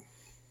through that?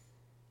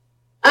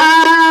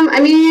 I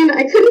mean,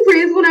 I couldn't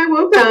breathe when I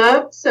woke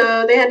up,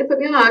 so they had to put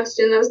me on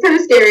oxygen. That was kind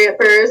of scary at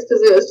first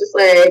because it was just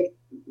like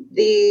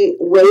the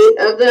weight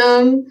of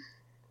them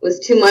was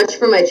too much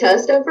for my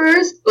chest at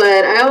first,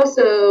 but I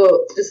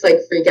also just like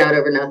freak out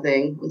over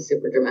nothing. I'm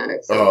super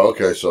dramatic. So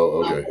okay.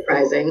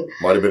 Surprising.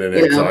 Might have been an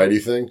anxiety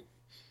thing.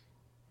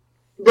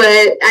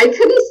 But I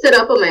couldn't sit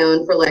up on my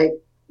own for like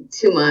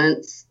 2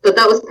 months, but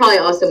that was probably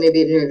also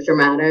maybe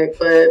dramatic.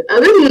 But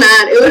other than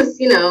that, it was,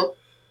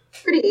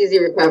 pretty easy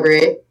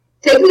recovery.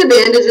 Taking the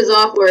bandages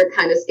off were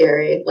kind of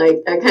scary.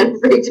 Like, that kind of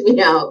freaked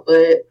me out,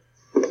 but...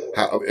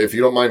 If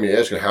you don't mind me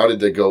asking, how did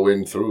they go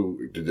in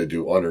through? Did they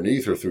do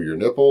underneath or through your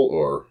nipple,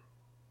 or?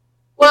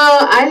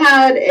 Well, I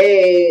had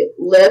a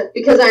lift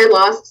because I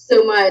lost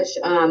so much.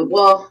 I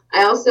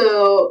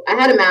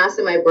had a mass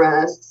in my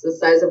breast the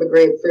size of a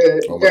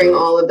grapefruit during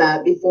all of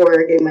that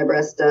before getting my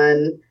breast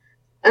done,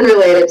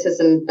 unrelated to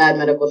some bad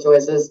medical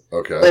choices.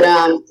 Okay. But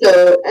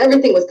so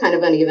everything was kind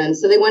of uneven.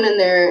 So they went in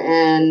there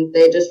and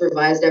they just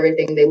revised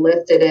everything. They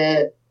lifted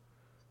it,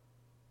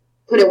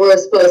 put it where it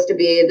was supposed to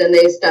be. Then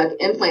they stuck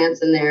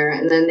implants in there,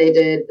 and then they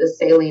did the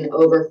saline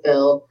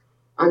overfill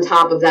on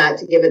top of that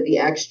to give it the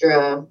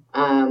extra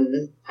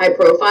high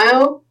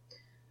profile.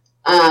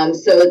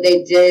 So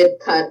they did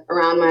cut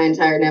around my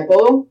entire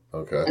nipple.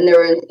 Okay. And there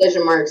were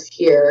incision marks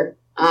here.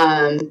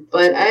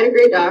 But I had a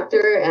great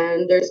doctor,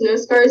 and there's no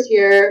scars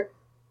here.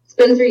 It's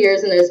been 3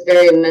 years, and there's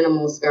very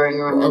minimal scarring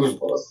around my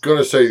nipples. I was going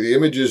to say, the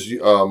images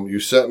you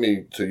sent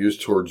me to use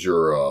towards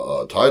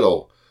your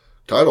title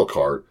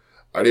card,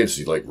 I didn't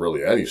see like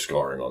really any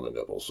scarring on the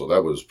nipples. So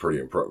that was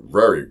pretty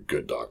very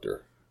good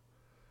doctor.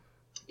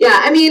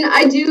 Yeah, I mean,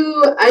 I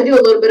do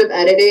a little bit of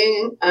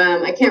editing.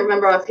 I can't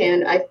remember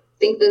offhand. I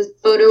think this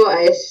photo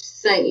I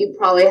sent you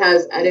probably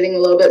has editing a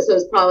little bit, so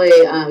it's probably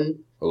a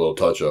little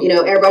touch up.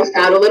 Airbrushed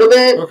out a little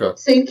bit. Okay.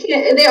 So you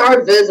can't. They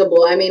are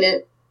visible. I mean,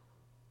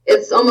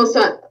 it's almost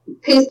a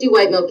pasty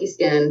white milky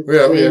skin.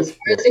 Yeah, It's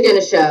going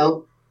to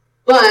show,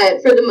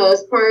 but for the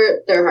most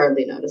part, they're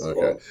hardly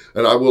noticeable. Okay.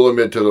 And I will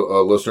admit to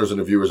the listeners and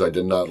the viewers, I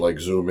did not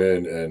zoom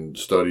in and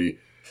study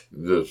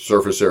the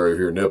surface area of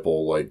your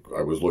nipple like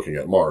I was looking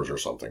at Mars or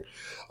something.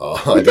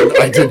 I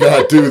did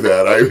not do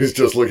that. I was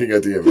just looking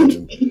at the image.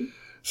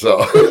 So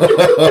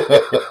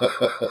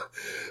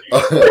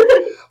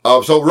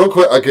real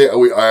quick,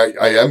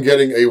 I am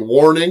getting a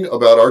warning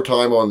about our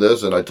time on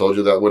this, and I told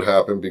you that would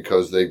happen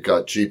because they've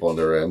got cheap on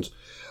their ends.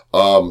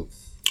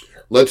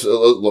 Let's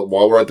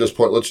while we're at this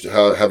point, let's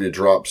have you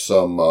drop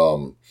some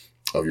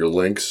of your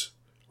links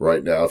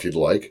right now if you'd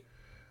like.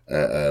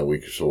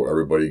 So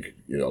everybody,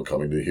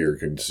 coming to here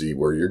can see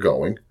where you're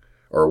going,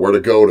 or where to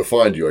go to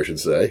find you, I should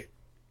say.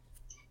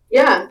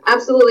 Yeah,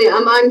 absolutely.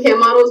 I'm on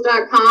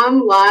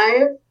cammodels.com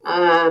live,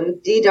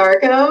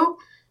 DDarko.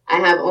 I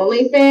have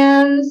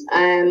OnlyFans.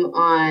 I'm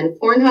on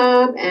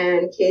Pornhub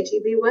and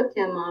KGB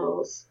Webcam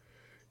Models.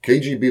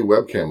 KGB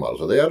Webcam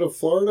Models. Are they out of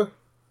Florida?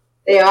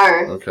 They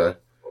are. Okay.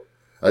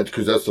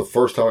 Because that's the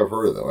first time I've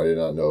heard of them. I did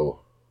not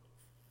know.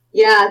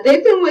 Yeah,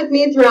 they've been with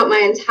me throughout my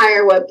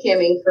entire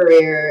webcamming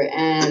career,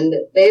 and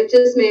they've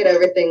just made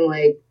everything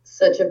like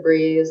such a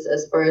breeze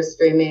as far as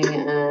streaming,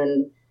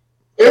 and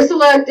they're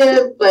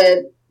selective,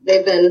 but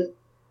they're good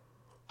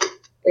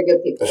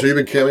people. So you've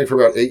been camming for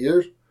about 8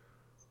 years?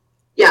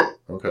 Yeah.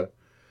 Okay.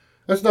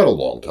 That's not a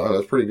long time.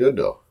 That's pretty good,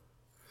 though.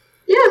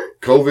 Yeah.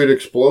 COVID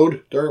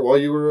explode while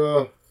we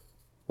were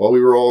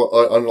all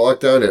on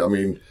lockdown? I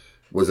mean,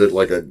 was it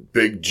like a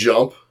big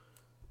jump?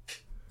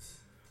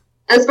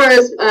 As far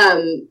as,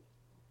 I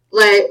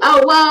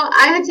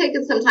had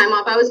taken some time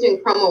off. I was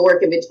doing promo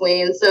work in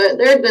between, so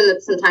there had been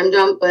some time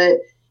jump, but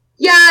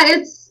yeah,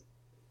 it's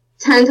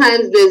 10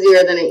 times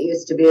busier than it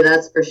used to be,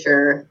 that's for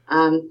sure.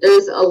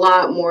 There's a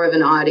lot more of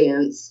an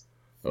audience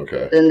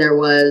than there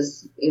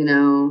was,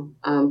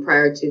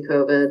 prior to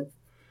COVID.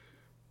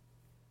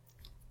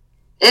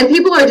 And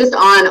people are just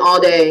on all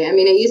day. I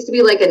mean, it used to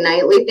be like a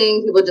nightly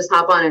thing. People just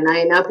hop on at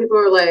night. Now people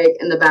are like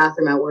in the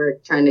bathroom at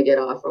work trying to get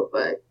off real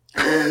quick.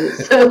 And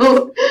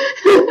so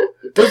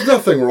there's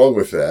nothing wrong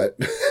with that.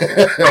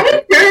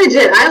 I encourage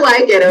it. I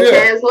like it.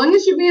 Okay. Yeah. As long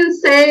as you're being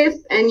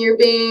safe and you're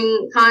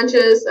being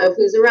conscious of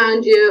who's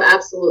around you.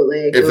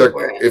 Absolutely. If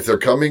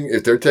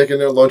they're taking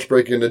their lunch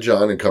break into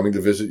John and coming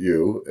to visit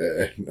you.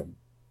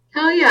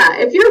 Hell yeah.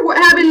 If you're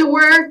having to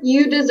work,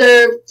 you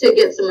deserve to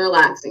get some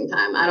relaxing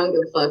time. I don't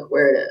give a fuck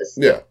where it is.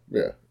 Yeah.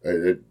 Yeah.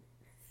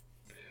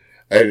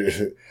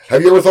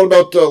 Have you ever thought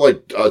about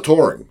touring?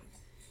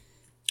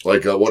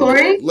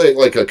 Touring?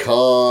 Like a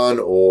con,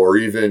 or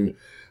even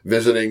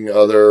visiting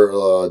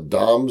other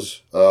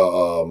DOMs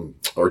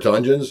or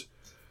dungeons?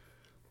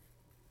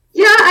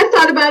 Yeah, I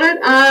thought about it.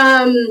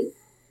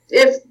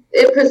 If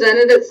it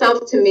presented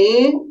itself to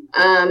me,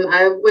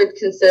 I would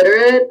consider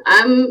it.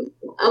 I'm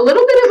a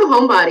little bit of a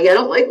homebody. I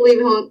don't like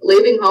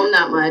leaving home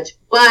that much,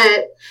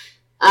 but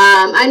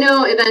I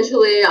know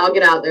eventually I'll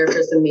get out there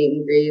for some meet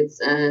and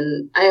greets,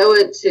 and I owe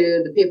it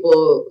to the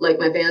people like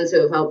my fans who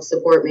have helped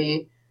support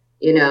me,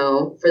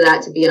 for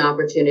that to be an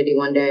opportunity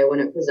one day when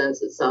it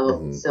presents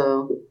itself. Mm-hmm.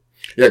 So,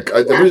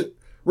 the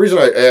reason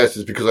I asked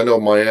is because I know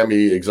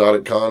Miami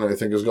Exotic Con, I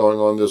think, is going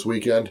on this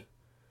weekend.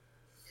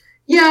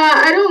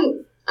 Yeah,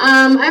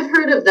 I've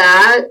heard of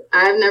that.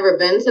 I've never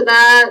been to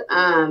that.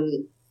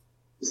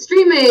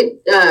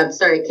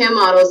 Cam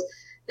Models,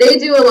 they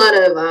do a lot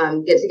of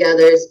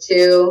get-togethers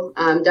too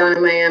down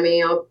in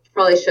Miami. I'll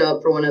probably show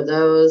up for one of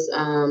those.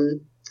 I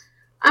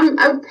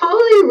would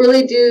probably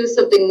really do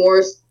something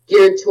more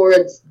geared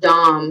towards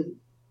Dom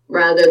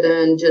rather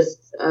than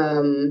just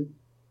a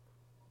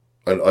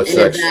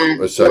sex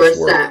work.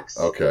 Sex.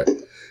 Okay.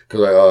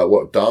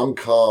 Because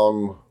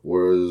DomCom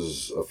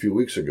was a few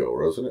weeks ago,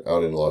 wasn't it?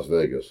 Out in Las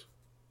Vegas.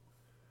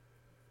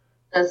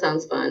 That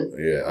sounds fun.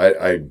 Yeah,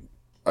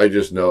 I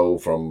just know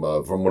from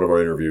one of our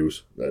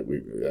interviews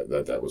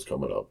that that was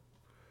coming up,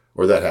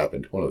 or that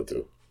happened. One of the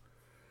two.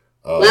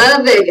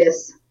 Love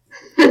Vegas.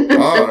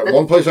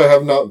 One place I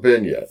have not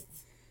been yet.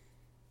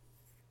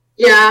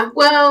 Yeah,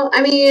 well,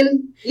 I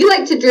mean, you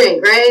like to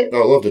drink, right?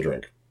 Oh, I love to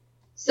drink.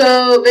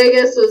 So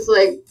Vegas is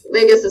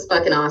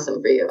fucking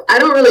awesome for you. I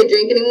don't really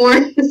drink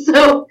anymore,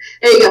 so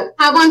there you go.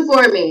 Have one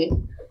for me.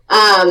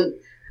 I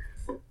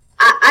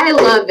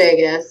love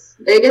Vegas.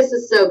 Vegas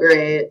is so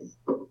great.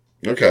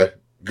 Okay.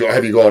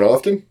 Have you gone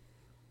often?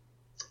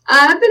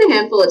 I've been a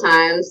handful of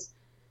times.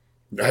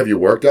 Have you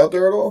worked out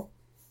there at all?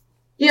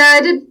 Yeah,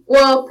 I did,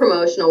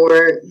 promotional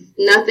work.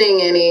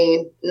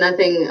 Nothing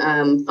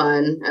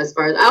fun as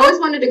far as... I always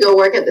wanted to go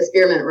work at the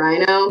Spearmint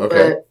Rhino, okay.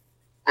 But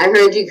I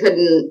heard you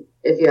couldn't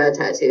if you had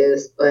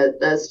tattoos, but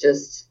that's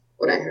just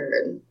what I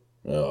heard.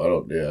 No, I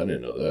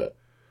didn't know that.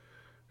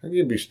 How can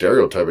you be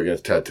stereotyped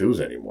against tattoos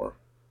anymore?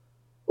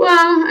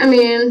 Well, I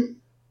mean...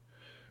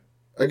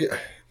 All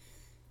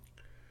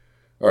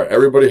right,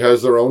 everybody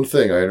has their own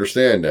thing. I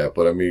understand that,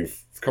 but I mean,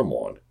 come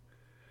on.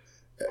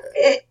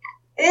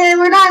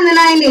 We're not in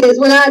the 90s.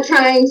 We're not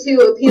trying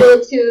to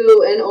appeal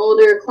to an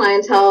older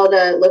clientele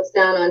that looks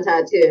down on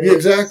tattoos. Yeah,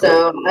 exactly.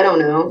 So, I don't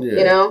know, Yeah.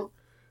 you know?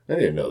 I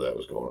didn't know that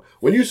was going on.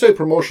 When you say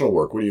promotional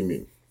work, what do you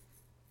mean?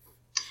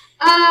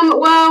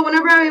 Well,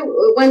 whenever I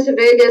went to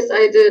Vegas,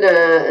 I did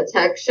a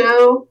tech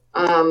show,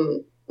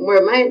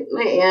 where my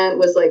aunt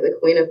was like the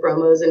queen of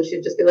promos, and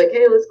she'd just be like,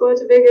 hey, let's go out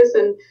to Vegas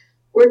and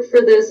work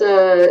for this,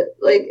 it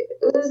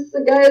was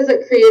the guys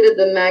that created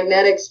the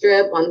magnetic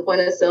strip on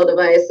point of sale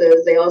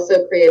devices. They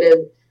also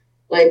created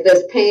like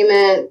this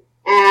payment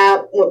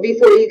app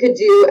before you could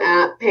do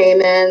app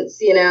payments,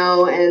 you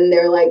know, and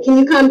they're like, can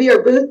you come be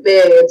our booth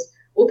babes?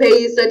 We'll pay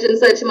you such and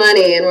such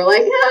money. And we're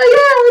like, hell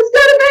yeah, let's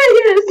go to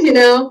Vegas, you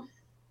know?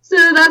 So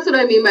that's what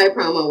I mean by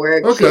promo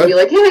work. Okay. She'd be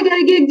like, hey, I got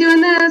a gig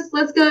doing this.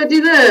 Let's go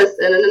do this.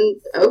 And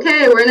then,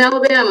 okay, we're in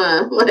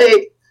Alabama.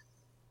 Like,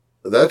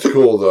 That's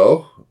cool,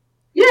 though.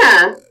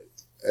 yeah.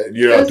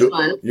 You're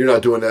fun. You're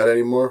not doing that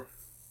anymore?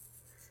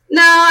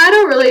 No, I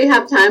don't really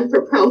have time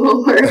for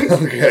promo work.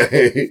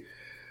 Okay.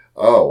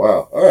 Oh,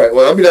 wow. All right.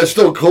 Well, I mean, that's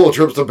still cool.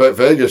 Trips to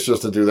Vegas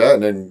just to do that.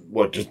 And then,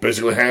 just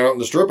basically hang out in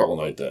the strip all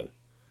night then?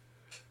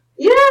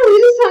 Yeah, we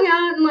just hung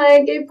out and,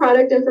 like, gave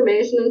product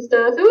information and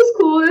stuff. It was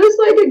cool. It was,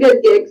 like, a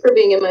good gig for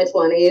being in my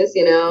 20s,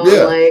 you know?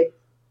 Yeah. Like,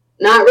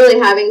 not really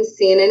having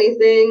seen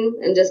anything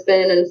and just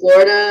been in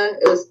Florida.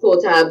 It was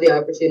cool to have the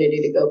opportunity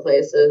to go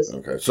places.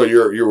 Okay. So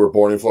you were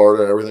born in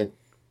Florida and everything?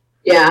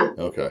 Yeah.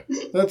 Okay.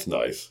 That's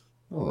nice.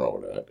 Nothing wrong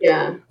with that.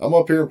 Yeah. I'm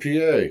up here in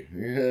PA.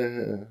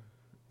 Yeah.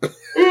 Come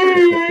to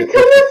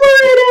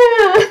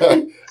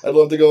Florida! I'd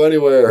love to go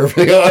anywhere, to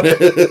be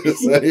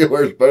honest.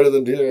 Anywhere's better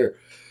than here.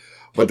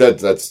 But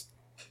that's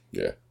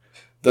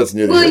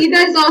neither. Well, you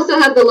guys also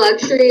have the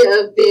luxury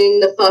of being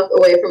the fuck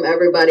away from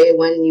everybody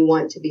when you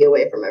want to be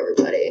away from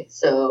everybody.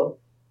 So,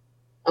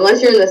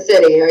 unless you're in the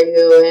city, are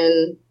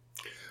you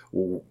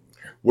in...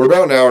 We're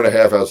about an hour and a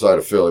half outside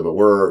of Philly, but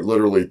we're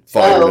literally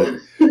 5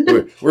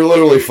 minutes. We're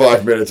literally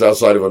 5 minutes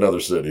outside of another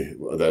city.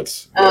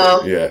 That's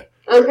yeah.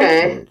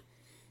 Okay.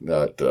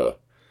 Not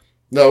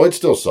no, it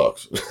still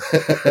sucks.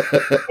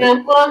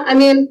 Yeah, well, I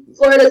mean,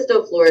 Florida's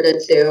still Florida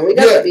too. We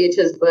got the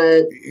beaches,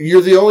 but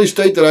you're the only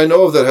state that I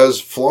know of that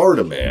has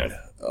Florida Man.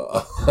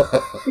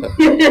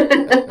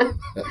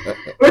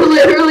 We're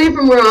literally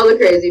from where all the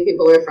crazy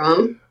people are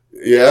from.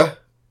 Yeah.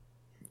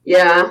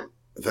 Yeah.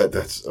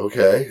 That's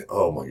okay.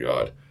 Oh my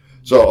God.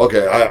 So,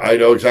 okay, I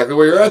know exactly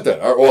where you're at then.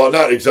 Well,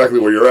 not exactly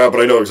where you're at, but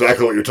I know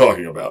exactly what you're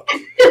talking about.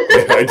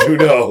 I do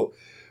know.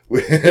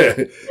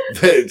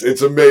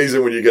 It's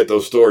amazing when you get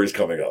those stories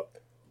coming up.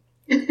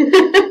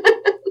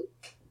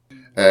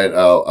 And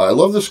I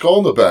love the skull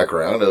in the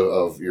background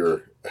of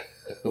your...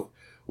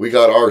 We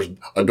got ours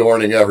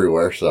adorning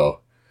everywhere,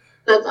 so...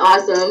 That's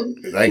awesome.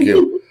 Thank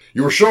you.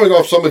 You were showing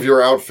off some of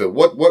your outfit.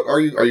 What are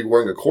you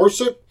wearing a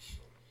corset?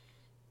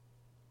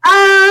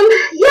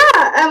 Yeah,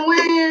 I'm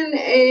wearing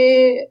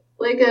a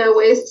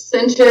waist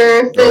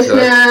cincher,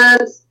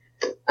 fishnets,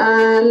 just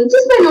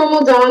my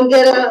normal Dom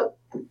get up.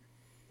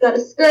 Got a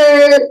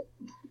skirt,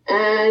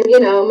 and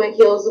my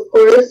heels, of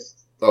course.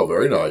 Oh,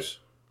 very nice.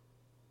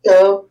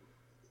 So,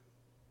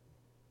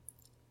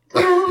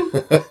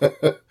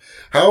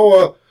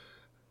 how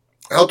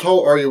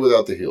tall are you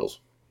without the heels?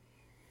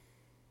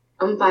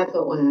 I'm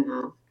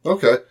 5'1.5".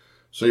 Okay,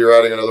 so you're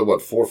adding another 4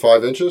 or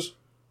 5 inches?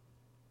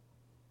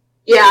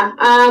 Yeah.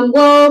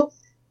 Well,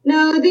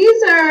 no,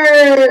 these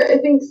are I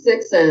think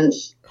 6 inch.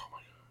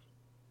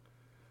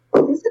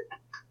 Oh my God.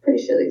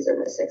 Pretty sure these are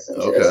my 6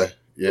 inches. Okay.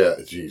 Yeah.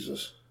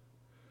 Jesus.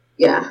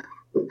 Yeah.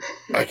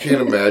 I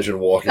can't imagine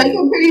walking. I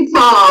feel pretty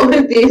tall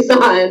with these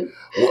on.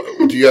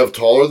 Do you have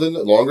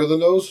longer than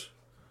those?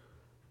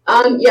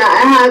 Yeah,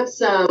 I have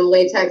some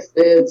latex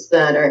boots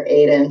that are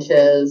 8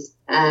 inches,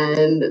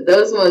 and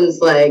those ones,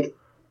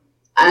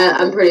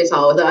 I'm pretty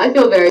tall with them. I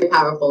feel very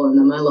powerful in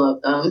them. I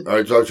love them. All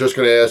right, so I was just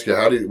going to ask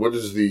you, what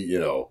is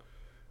the,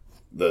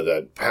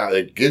 that power,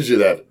 it gives you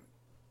that,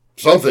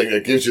 something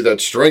that gives you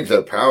that strength,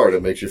 that power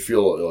that makes you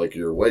feel like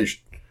you're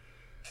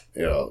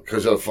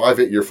because you're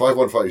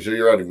 5'1", so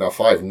you're at now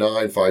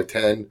 5'9",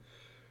 5'10".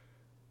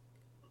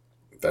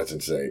 That's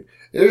insane.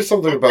 There's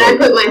something about I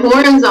put my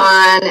horns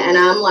on, and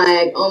I'm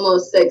like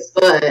almost 6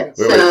 foot.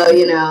 Wait,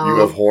 you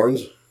have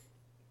horns?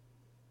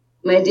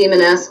 My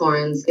demoness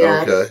horns,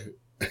 yes. Okay.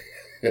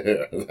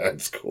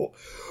 That's cool.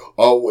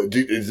 Oh,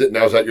 is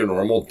that your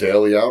normal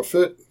daily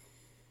outfit?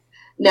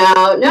 No,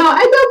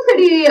 I go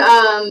pretty,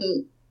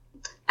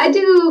 I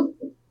do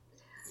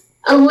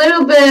a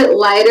little bit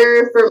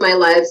lighter for my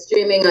live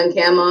streaming on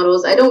cam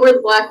models. I don't wear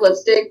the black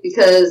lipstick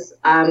because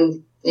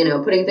I'm,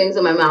 putting things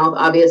in my mouth,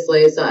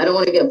 obviously, so I don't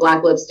want to get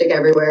black lipstick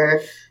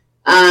everywhere.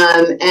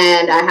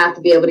 And I have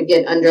to be able to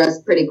get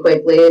undressed pretty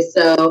quickly.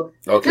 So,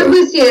 no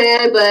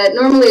bustier, but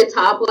normally a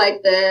top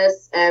like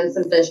this and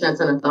some fishnets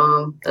and a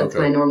thong. That's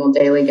my normal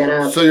daily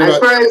getup. So as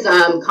far as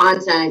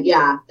content,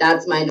 yeah,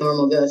 that's my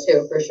normal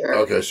go-to for sure.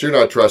 Okay, so you're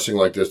not dressing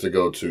like this to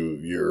go to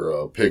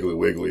your Piggly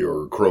Wiggly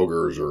or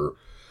Kroger's or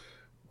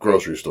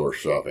grocery store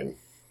shopping.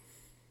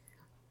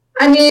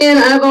 I mean,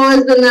 I've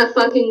always been that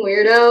fucking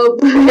weirdo,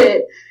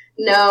 but...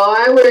 No,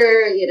 I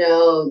wear,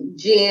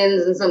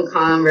 jeans and some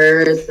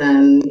Converse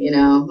and,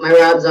 my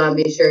Rob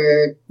Zombie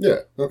shirt.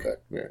 Yeah, okay.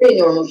 Yeah.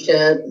 Pretty normal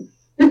shit.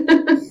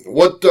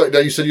 What, now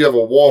you said you have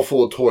a wall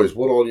full of toys.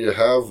 What all do you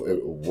have?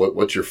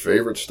 What's your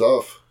favorite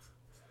stuff?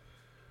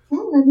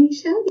 Oh, let me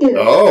show you.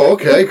 Oh,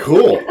 okay,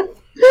 cool.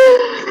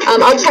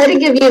 I'll try to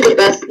give you the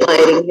best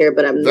lighting here,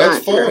 but I'm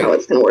not sure how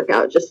it's going to work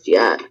out just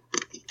yet.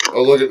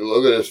 Oh, look at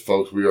this,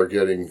 folks. We are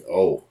getting,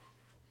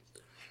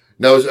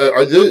 Now,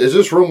 is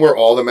this room where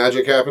all the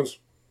magic happens?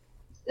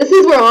 This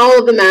is where all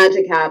of the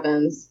magic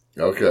happens.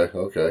 Okay.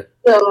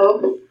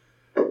 So.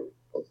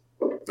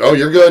 Oh,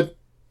 you're good.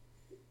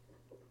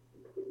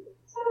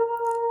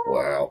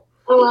 Wow.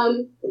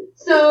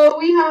 So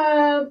we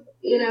have,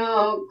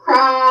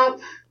 Crop.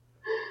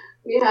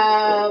 We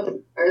have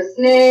our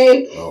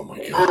snake. Oh my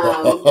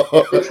god.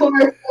 The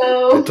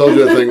torso. I told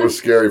you that thing was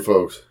scary,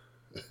 folks.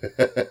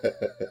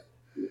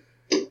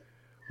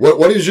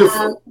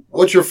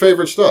 What's your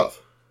favorite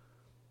stuff?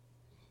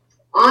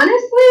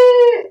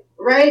 Honestly,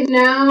 right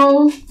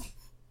now,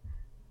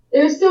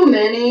 there's so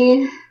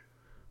many.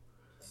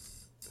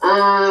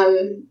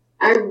 I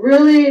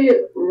really,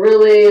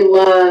 really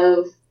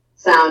love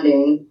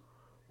sounding.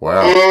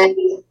 Wow.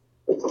 And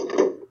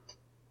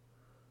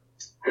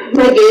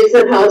my Gates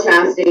of Hell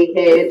chastity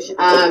cage,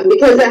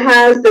 because it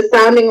has the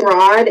sounding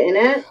rod in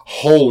it.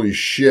 Holy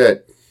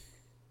shit.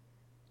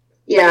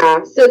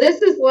 Yeah, so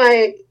this is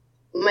like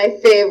my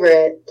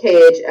favorite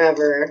cage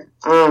ever.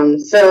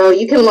 So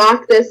you can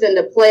lock this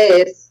into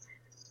place.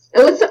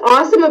 And what's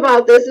awesome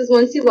about this is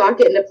once you lock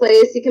it into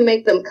place, you can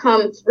make them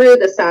come through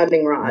the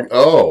sounding rod.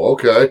 Oh,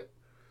 okay.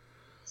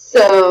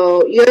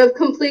 So you have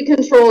complete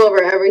control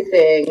over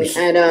everything.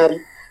 And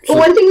but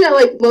one thing that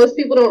like most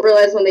people don't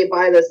realize when they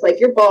buy this,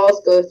 like your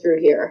balls go through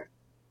here.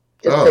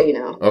 Just so you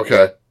know.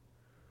 Okay.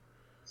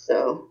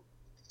 So.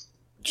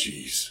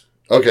 Jeez.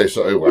 Okay,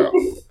 so wow.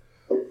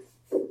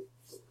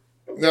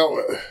 Now.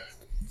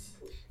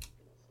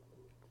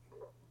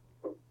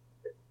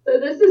 So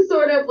this is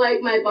sort of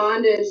like my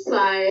bondage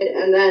side,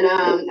 and then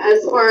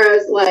as far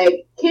as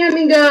like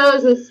camming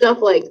goes and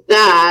stuff like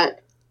that,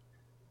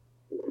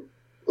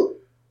 I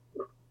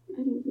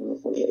don't know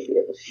if I'm going to be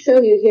able to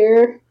show you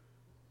here.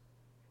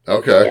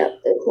 Okay. Yeah,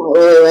 it's not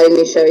really letting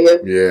me show you.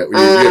 Yeah, you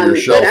get your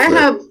shelf but I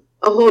have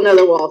a whole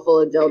nother wall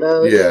full of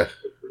dildos. Yeah.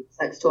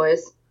 Sex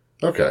toys.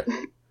 Okay.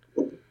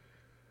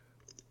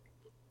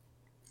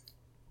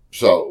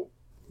 So.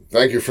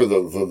 Thank you for the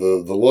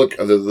look,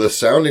 the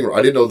sounding.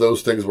 I didn't know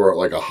those things were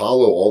like a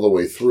hollow all the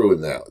way through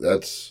in that.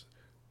 That's.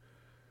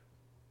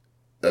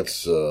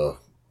 Some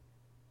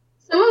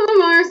of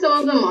them are, some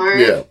of them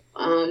aren't. Yeah.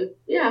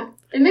 Yeah.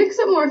 It makes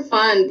it more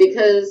fun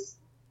because,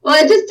 well,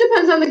 it just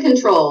depends on the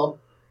control.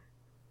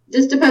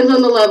 Just depends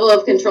on the level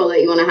of control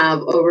that you want to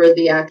have over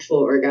the actual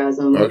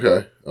orgasm.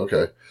 Okay.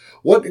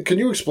 What can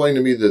you explain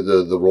to me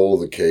the role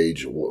of the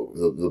cage,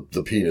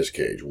 the penis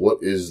cage? What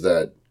is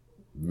that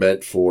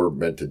meant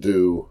to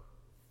do?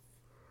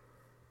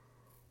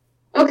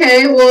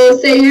 Okay, well,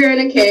 say you're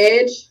in a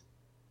cage.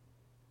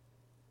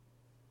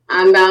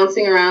 I'm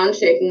bouncing around,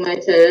 shaking my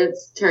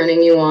tits,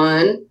 turning you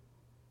on.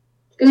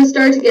 It's going to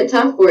start to get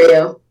tough for you.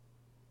 You're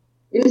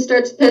going to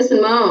start to piss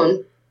and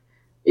moan.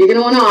 You're going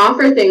to want to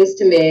offer things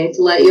to me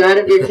to let you out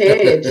of your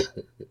cage.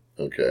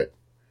 Okay.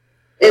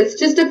 It's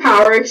just a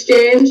power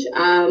exchange.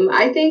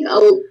 I think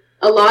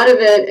a lot of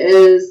it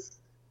is,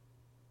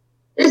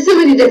 there's so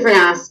many different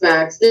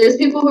aspects. There's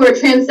people who are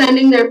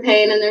transcending their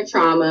pain and their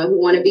trauma,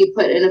 who want to be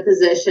put in a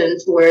position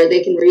to where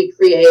they can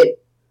recreate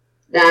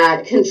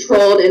that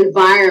controlled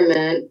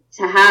environment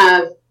to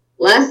have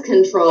less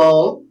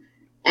control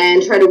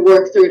and try to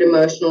work through it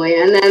emotionally.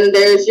 And then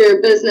there's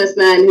your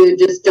businessmen who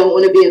just don't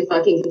want to be in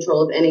fucking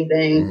control of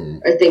anything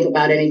or think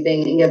about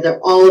anything and give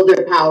all of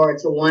their power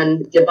to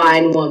one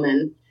divine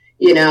woman.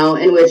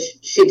 in which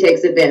she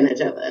takes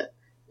advantage of it.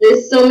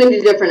 There's so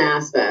many different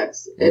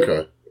aspects.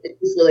 Okay. It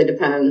just really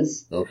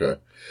depends. Okay.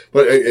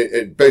 But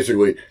it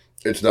basically,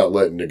 it's not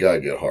letting the guy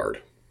get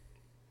hard.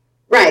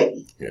 Right.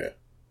 Yeah.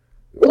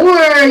 Or,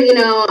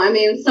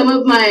 some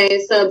of my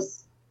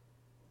subs,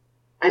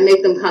 I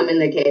make them come in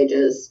the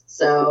cages.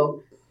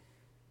 So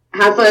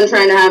have fun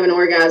trying to have an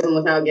orgasm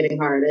without getting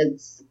hard.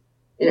 It's,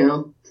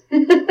 No.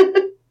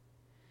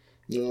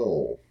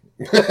 No.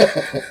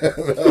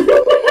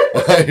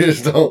 I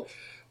just don't.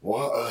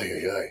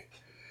 Why?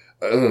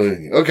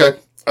 Okay.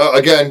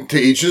 Again, to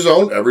each his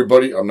own.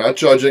 Everybody, I'm not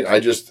judging.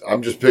 I'm just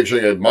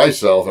picturing it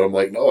myself, and I'm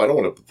like, no, I don't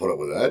want to put up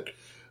with that.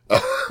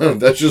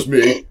 That's just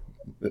me.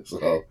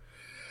 So,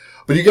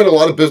 but you get a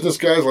lot of business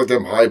guys like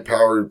them,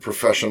 high-powered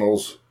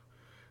professionals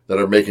that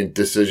are making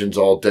decisions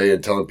all day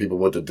and telling people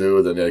what to do.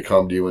 And then they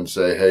come to you and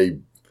say, "Hey,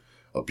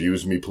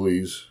 abuse me,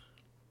 please."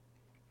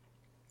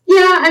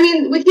 Yeah,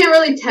 we can't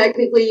really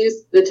technically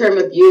use the term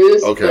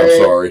abuse. Okay, but, I'm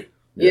sorry.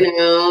 Yeah.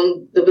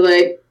 They'll be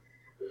like,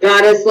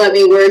 "Goddess, let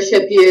me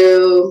worship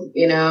you.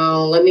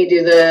 Let me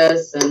do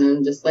this," and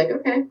I'm just like,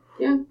 "Okay,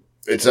 yeah."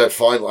 It's that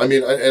fine.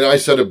 And I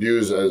said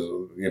abuse as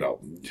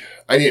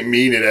I didn't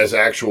mean it as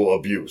actual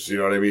abuse. You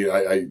know what I mean?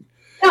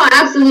 No,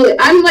 absolutely.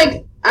 I'm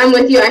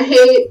with you. I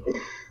hate.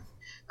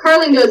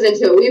 Carlin goes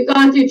into it. We've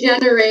gone through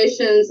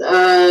generations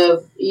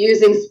of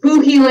using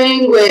spooky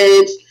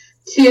language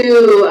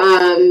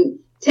to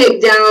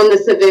take down the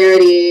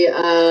severity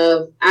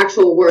of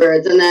actual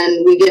words. And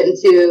then we get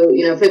into,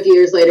 50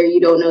 years later, you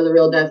don't know the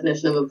real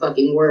definition of a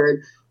fucking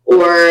word,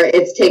 or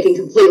it's taken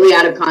completely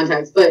out of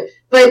context. But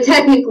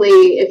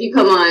technically, if you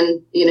come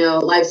on,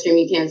 live stream,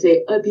 you can't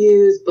say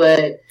abuse,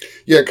 but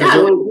yeah, because I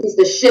want to abuse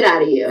the shit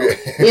out of you,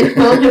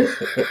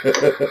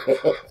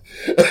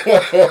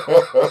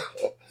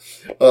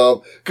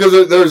 Because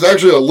there's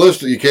actually a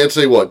list that you can't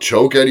say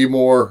choke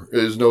anymore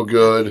is no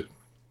good.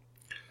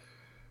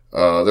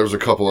 There's a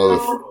couple other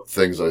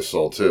things I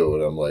saw too,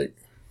 and I'm like,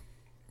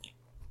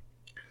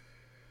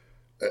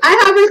 I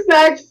have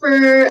respect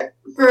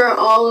for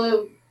all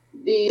of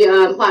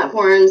the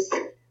platforms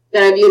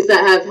that I've used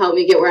that have helped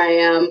me get where I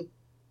am,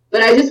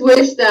 but I just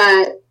wish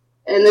that,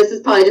 and this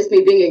is probably just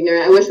me being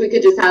ignorant, I wish we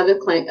could just have a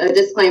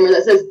disclaimer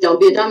that says, "Don't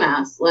be a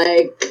dumbass."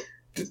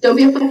 Just don't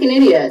be a fucking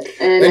idiot,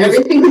 and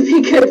everything would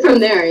be good from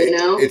there,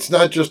 It's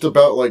not just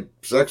about,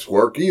 sex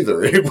work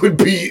either. It would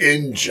be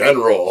in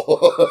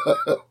general.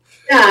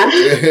 Yeah.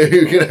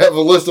 You can have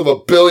a list of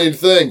 1 billion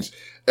things,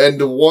 and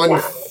the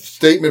one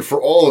statement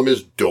for all of them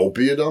is, don't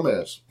be a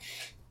dumbass.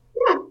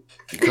 Yeah.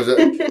 Because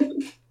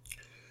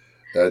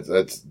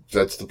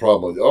that's the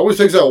problem. It always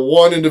takes that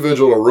one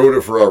individual to ruin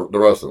it for the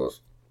rest of us.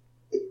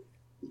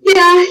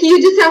 Yeah,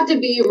 you just have to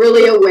be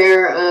really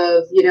aware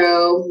of,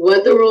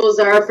 what the rules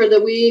are for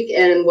the week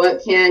and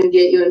what can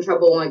get you in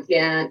trouble and what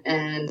can't.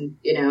 And,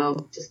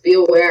 just be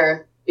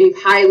aware. Be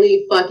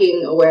highly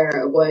fucking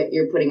aware of what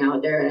you're putting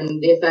out there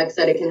and the effects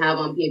that it can have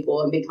on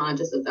people, and be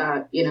conscious of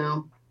that,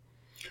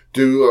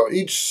 Do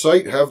each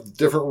site have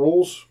different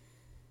rules?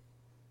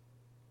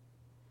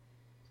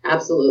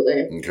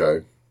 Absolutely.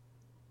 Okay.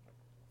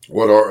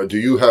 Do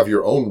you have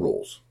your own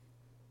rules?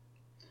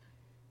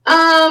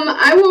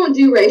 I won't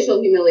do racial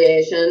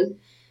humiliation.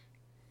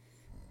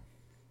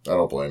 I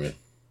don't blame you.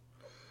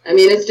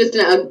 It's just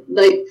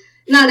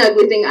not an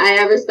ugly thing. I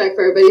have respect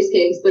for everybody's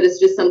kinks, but it's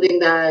just something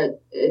that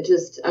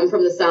I'm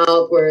from the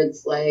South, where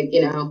it's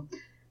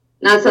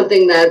not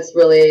something that's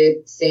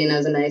really seen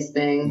as a nice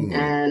thing. Mm-hmm.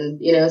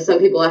 And, some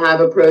people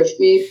have approached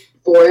me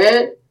for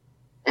it,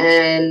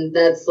 and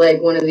that's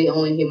one of the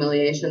only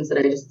humiliations that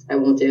I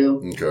won't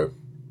do. Okay.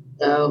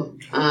 So,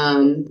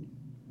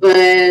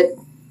 but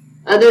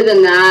other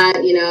than that,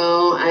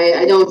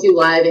 I don't do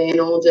live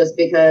anal just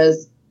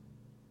because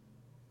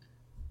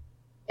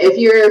if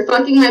you're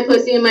fucking my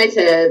pussy and my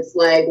tits,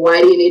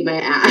 why do you need my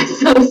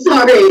ass? I'm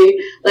sorry.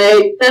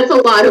 That's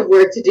a lot of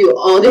work to do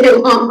all day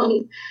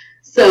long.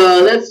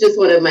 So that's just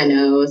one of my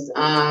no's.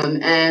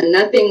 And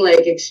nothing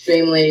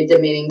extremely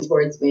demeaning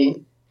towards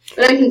me.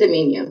 But I can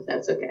demean you.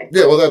 That's okay.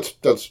 Yeah, well,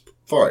 that's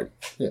fine.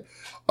 Yeah.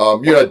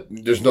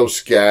 There's no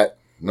scat,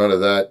 none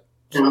of that.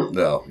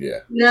 No,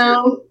 yeah.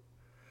 No.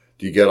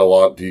 Do you get a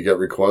lot? Do you get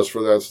requests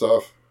for that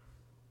stuff?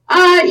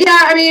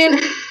 Yeah,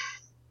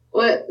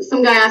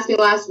 some guy asked me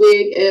last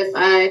week if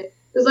I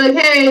was like,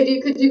 "Hey,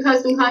 could do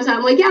custom content?"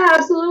 I'm like, "Yeah,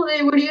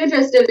 absolutely. What are you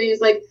interested in?" And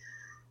he's like,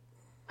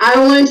 "I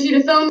want you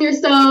to film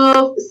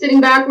yourself sitting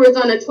backwards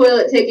on a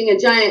toilet taking a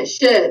giant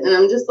shit." And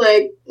I'm just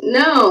like,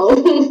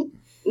 "No,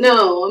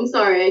 no, I'm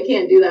sorry. I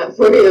can't do that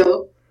for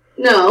you.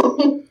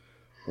 No."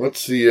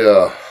 What's the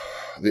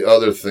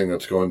other thing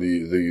that's going,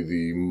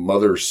 the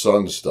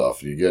mother-son stuff?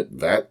 Do you get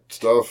that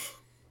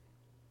stuff?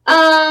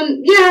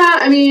 Yeah,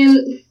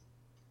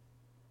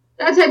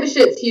 that type of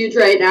shit's huge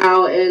right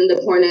now in the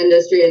porn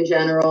industry in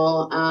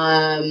general.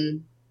 I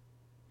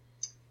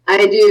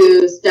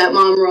do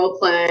stepmom role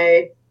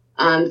play.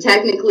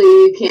 Technically,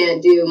 you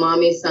can't do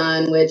mommy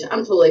son, which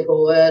I'm totally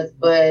cool with,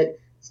 but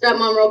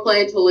stepmom role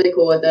play, totally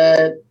cool with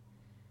it.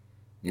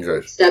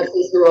 Okay.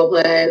 stepsister role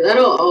play.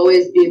 That'll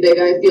always be big,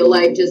 I feel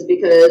like, just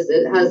because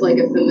it has like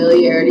a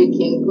familiarity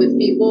kink with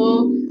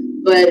people,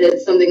 but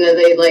it's something that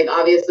they like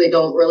obviously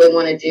don't really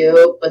want to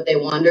do, but they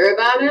wonder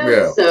about it.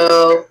 Yeah.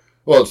 So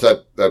Well, it's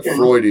that Yeah.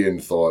 Freudian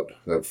thought,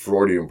 that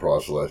Freudian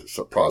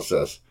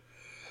process.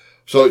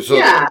 So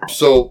Yeah.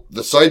 so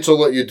the sites will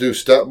let you do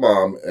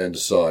stepmom and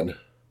son,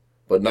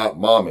 but not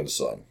mom and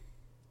son.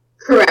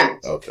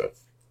 correct. Okay.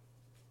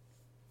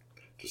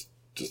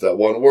 Just that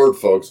one word,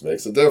 folks,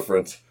 makes a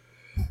difference.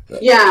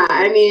 Yeah,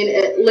 I mean,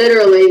 it,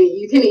 literally,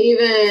 you can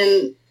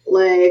even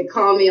like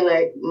call me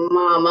like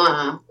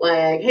mama,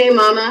 like hey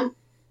mama,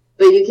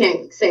 but you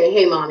can't say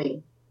hey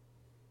mommy.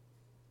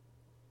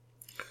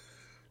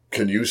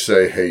 Can you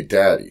say, hey,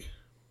 daddy?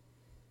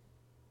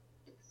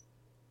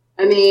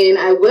 I mean,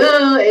 I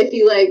will if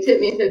you like tip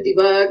me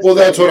 $50. Well,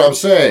 that's what I'm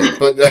saying.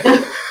 But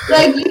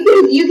Like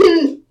you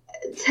can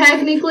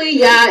technically,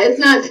 yeah, it's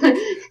not.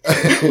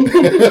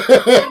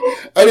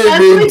 I didn't That's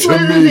mean like to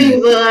one of the me.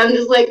 things that I'm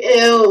just like,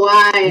 ew,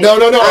 why? No.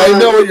 I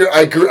know what you're.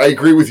 I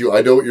agree with you.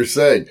 I know what you're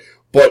saying.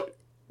 But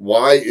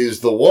why is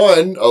the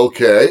one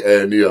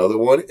okay and the other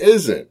one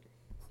isn't?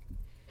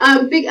 I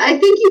think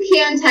you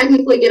can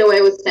technically get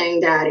away with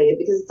saying daddy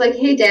because it's like,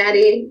 hey,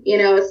 daddy. You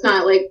know, it's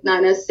not like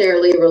not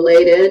necessarily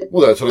related.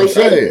 Well, that's what Like, I'm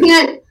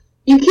saying.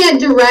 You can't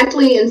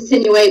directly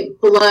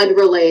insinuate blood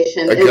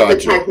relation I is the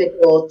gotcha.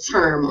 technical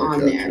term I on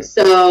gotcha. there.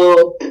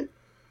 So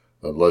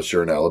Unless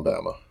you're in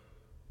Alabama.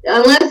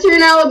 unless you're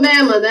in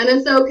Alabama, then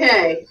it's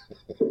okay.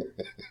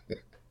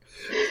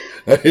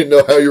 I didn't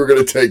know how you were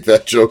going to take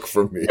that joke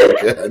from me.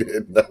 Okay, I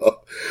didn't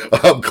know.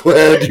 I'm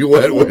glad you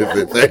went with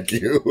it. Thank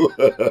you.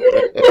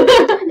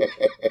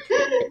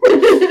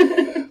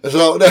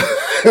 So,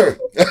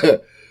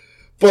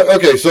 but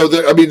okay, so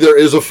there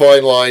is a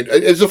fine line.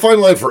 It's a fine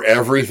line for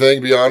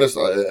everything, to be honest.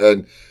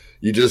 And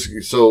you just,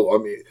 so, I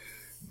mean,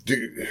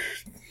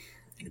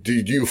 do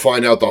you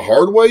find out the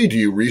hard way? Do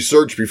you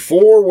research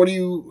before? What do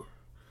you?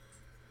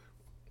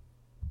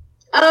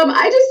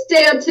 I just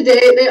stay up to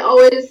date. They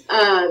always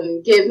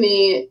give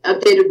me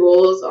updated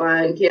rules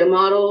on cam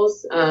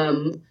models,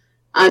 on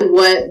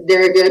what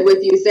they're good with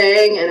you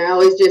saying, and I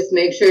always just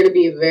make sure to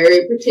be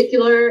very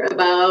particular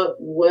about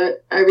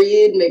what I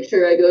read, make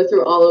sure I go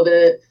through all of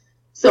it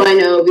so I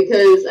know,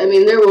 because, I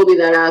mean, there will be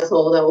that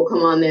asshole that will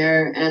come on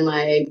there and,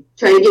 like,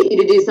 try to get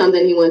you to do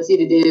something he wants you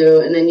to do,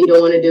 and then you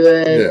don't want to do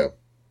it. Yeah.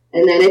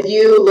 And then if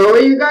you lower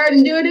your guard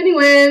and do it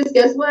anyways,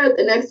 guess what?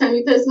 The next time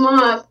you piss him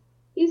off,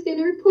 he's going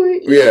to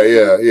report you.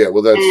 Yeah.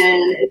 Well,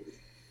 And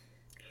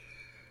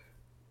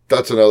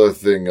that's another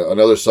thing.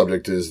 Another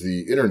subject is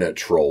the internet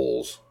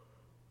trolls.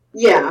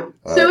 yeah.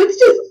 So it's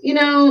just,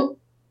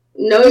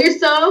 know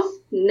yourself,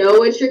 know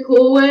what you're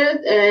cool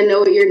with, and know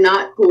what you're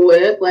not cool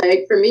with.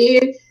 Like, for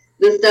me,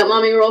 the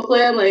stepmommy role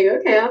play, I'm like,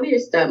 okay, I'll be your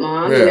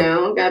stepmom,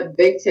 Yeah. got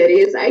big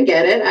titties. I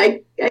get it.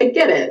 I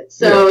get it.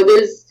 So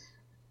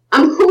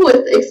I'm cool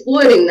with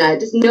exploiting that.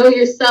 Just know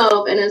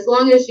yourself, and as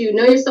long as you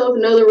know yourself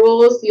and know the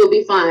rules, you'll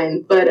be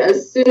fine. But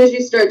as soon as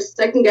you start to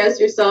second guess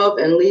yourself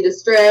and lead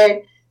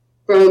astray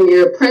from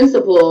your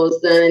principles,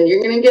 then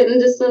you're going to get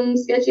into some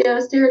sketchy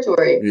ass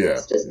territory. Yeah.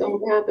 It's just going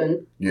to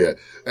happen. Yeah,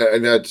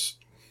 and that's.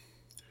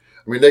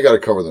 I mean, they got to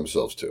cover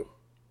themselves too.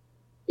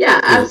 Yeah,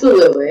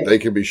 absolutely. They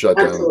can be shut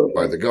down Absolutely.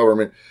 by the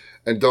government,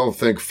 and don't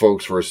think,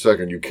 folks, for a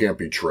second you can't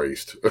be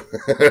traced. For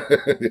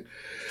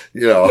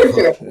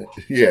sure.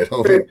 Yeah,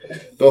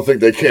 don't think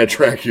they can't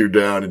track you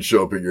down and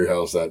show up at your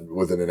house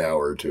within an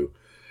hour or two.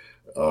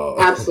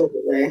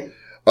 Absolutely.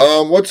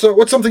 What's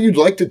something you'd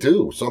like to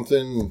do?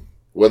 Something,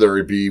 whether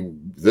it be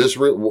this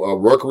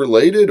work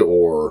related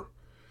or.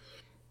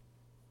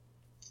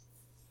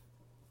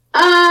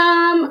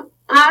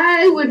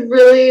 I would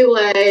really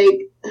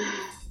like.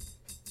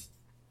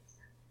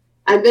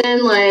 I've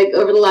been like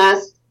over the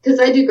last, because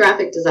I do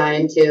graphic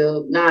design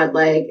too. Not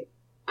like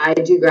I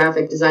do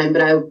graphic design,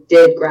 but I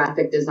did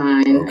graphic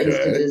design. I used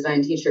to Okay.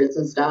 design t-shirts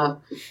and stuff.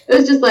 It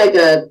was just like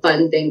a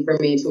fun thing for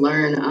me to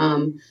learn.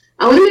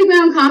 I want to make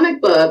my own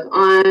comic book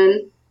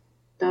on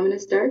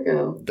Dominus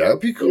Darko. That'd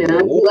be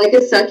cool. Like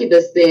a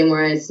succubus theme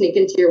where I sneak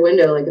into your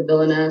window like a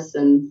villainess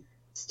and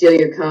steal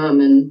your cum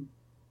and,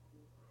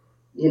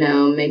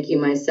 make you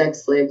my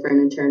sex slave for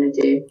an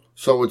eternity.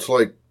 So it's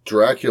like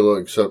Dracula,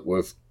 except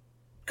with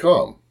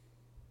cum.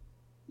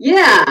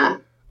 Yeah.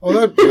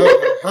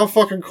 Oh, how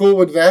fucking cool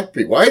would that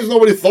be? Why has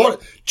nobody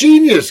thought?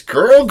 Genius,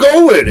 girl,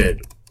 go with it.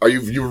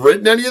 You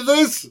written any of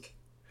this?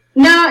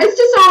 No, it's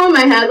just all in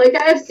my head. Like,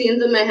 I have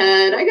scenes in my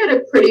head. I got a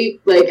pretty,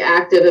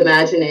 active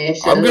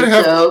imagination. I'm gonna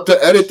have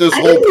to edit this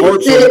I whole can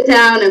part. sit it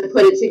down and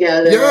put it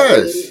together.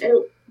 Yes.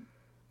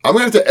 I'm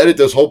gonna have to edit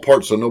this whole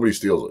part so nobody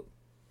steals it.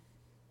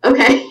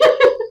 Okay.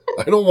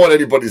 I don't want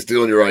anybody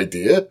stealing your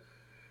idea.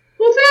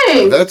 Well,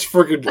 thanks. That's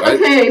freaking.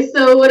 Okay,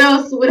 so what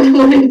else would I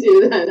want to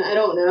do then? I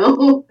don't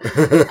know.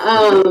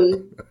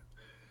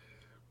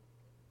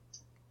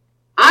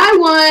 I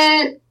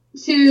want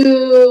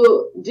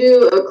to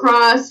do a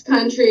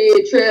cross-country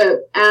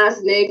trip ass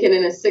naked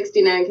in a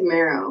 69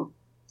 Camaro.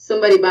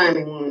 Somebody buy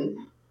me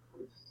one.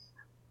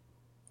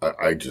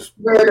 I just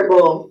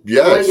Vertical.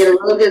 yes. I want to get a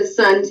real good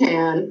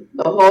suntan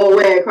the whole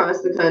way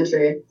across the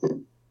country,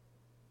 and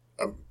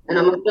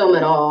I'm gonna film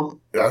it all.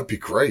 That'd be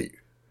great.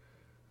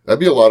 That'd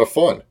be a lot of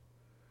fun.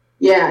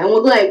 Yeah, and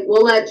we'll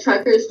let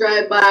truckers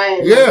drive by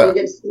and we'll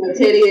get to see my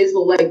titties.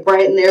 We'll like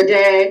brighten their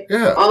day.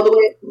 Yeah. All the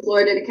way from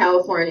Florida to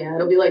California.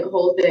 It'll be like a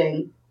whole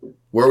thing.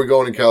 Where are we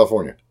going in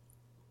California?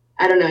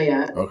 I don't know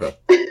yet. Okay.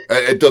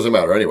 It doesn't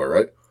matter anyway,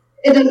 right?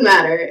 It doesn't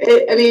matter.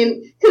 I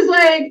mean, because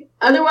like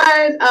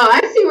otherwise,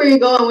 I see where you're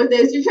going with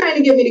this. You're trying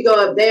to get me to go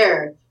up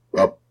there.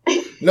 No,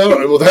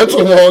 well, that's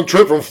a long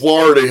trip from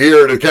Florida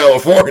here to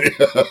California.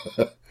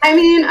 I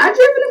mean, I've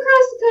driven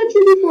across the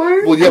country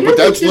before. Well, yeah, but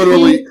that's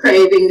literally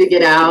craving to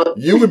get out.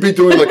 You would be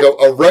doing like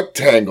a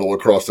rectangle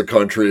across the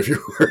country if you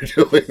were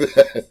doing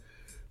that.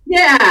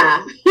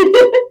 Yeah.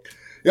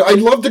 Yeah, I'd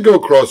love to go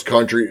cross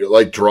country,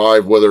 like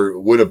drive, whether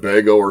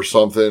Winnebago or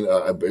something.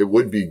 It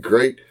would be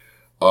great.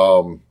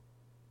 I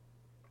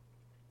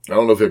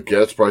don't know if it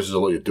gas prices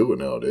will let you do it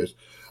nowadays.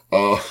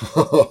 I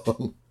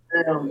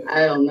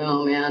don't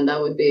know, man.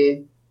 That would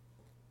be.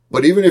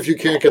 But even if you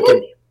can't get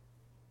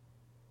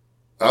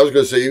I was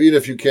going to say, even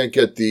if you can't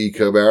get the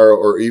Camaro,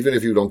 or even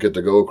if you don't get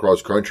to go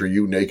across country,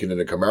 you naked in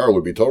a Camaro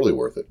would be totally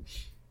worth it.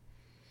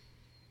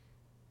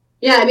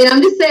 Yeah, I mean,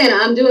 I'm just saying,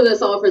 I'm doing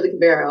this all for the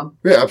Camaro.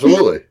 Yeah,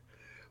 absolutely.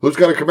 Who's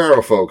got a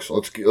Camaro, folks?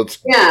 Let's.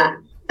 Yeah.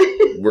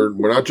 We're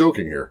not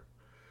joking here.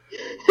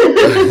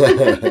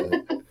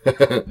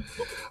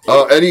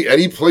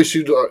 Any place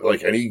you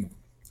like, any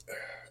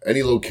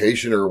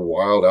location or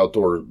wild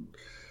outdoor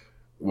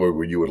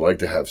where you would like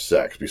to have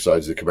sex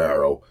besides the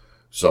Camaro,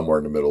 somewhere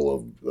in the middle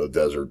of a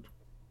desert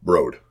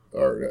road?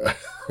 Or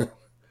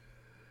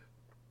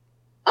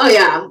oh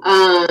yeah,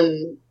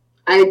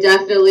 I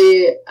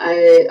definitely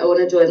I want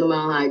to join the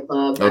Mile High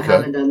Club. Okay. I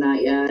haven't done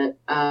that yet.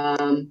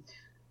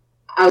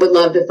 I would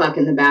love to fuck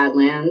in the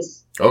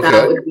Badlands. Okay.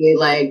 That would be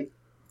like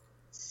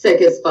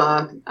sick as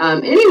fuck.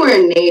 Anywhere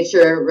in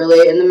nature,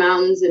 really, in the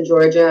mountains in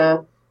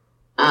Georgia.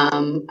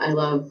 I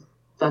love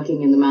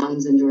fucking in the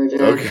mountains in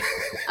Georgia. Okay.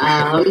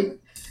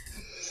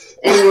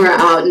 Anywhere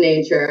out in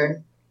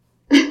nature.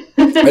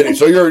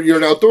 So you're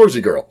an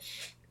outdoorsy girl.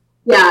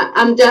 Yeah,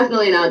 I'm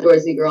definitely an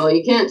outdoorsy girl.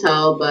 You can't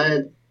tell,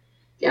 but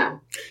yeah.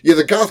 Yeah,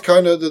 the goth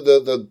kind of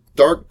the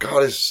dark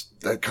goddess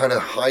that kind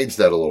of hides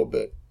that a little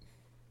bit.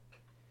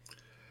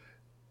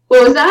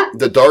 What was that?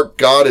 The dark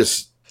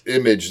goddess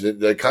image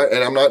that kind,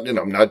 and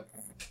I'm not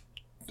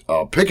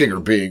picking or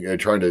being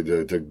trying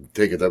to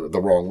take it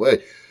the wrong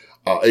way.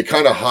 It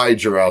kind of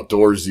hides your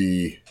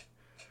outdoorsy,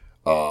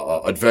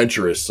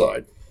 adventurous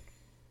side.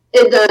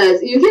 It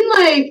does. You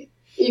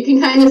can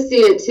kind of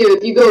see it too.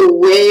 If you go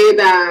way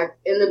back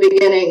in the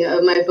beginning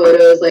of my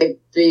photos, like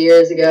 3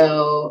 years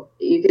ago,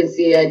 you can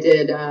see I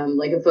did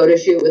like a photo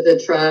shoot with a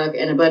truck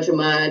and a bunch of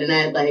mud, and I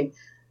had like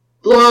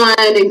blonde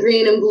and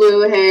green and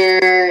blue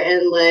hair,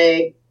 and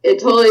like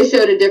it totally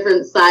showed a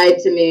different side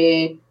to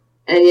me.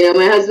 And you know,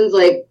 my husband's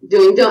like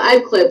doing I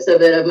have clips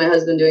of it of my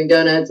husband doing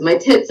donuts. My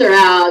tits are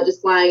out,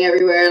 just flying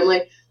everywhere. I'm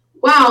like,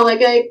 wow,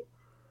 like I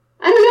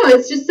don't know,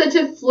 it's just such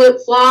a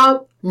flip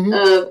flop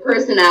of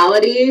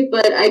personality.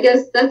 But I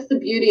guess that's the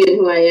beauty in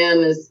who I am,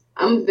 is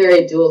I'm a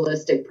very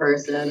dualistic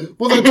person.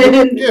 Well,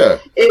 yeah,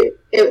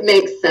 it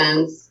makes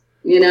sense,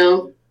 you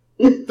know.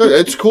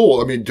 It's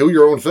cool. I mean, do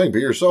your own thing, be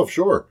yourself,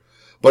 sure.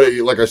 But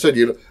like I said,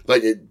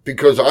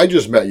 because I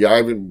just met you, I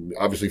haven't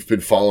obviously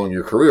been following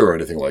your career or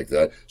anything like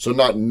that. So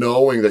not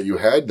knowing that you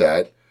had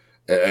that,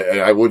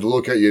 and I would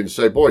look at you and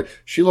say, boy,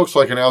 she looks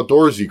like an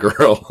outdoorsy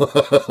girl.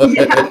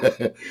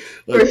 Yeah,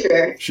 for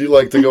sure. She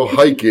liked to go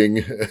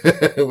hiking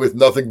with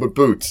nothing but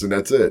boots, and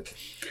that's it.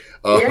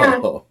 Yeah.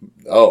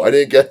 Oh, I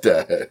didn't get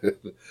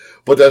that.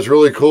 But that's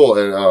really cool.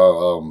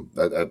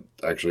 And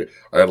actually,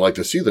 I'd like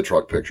to see the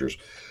truck pictures.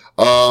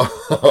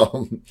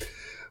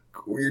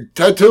 You're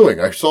tattooing.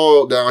 I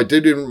saw, now I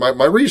did in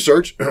my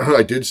research,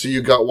 I did see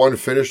you got one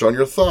finished on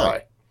your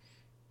thigh.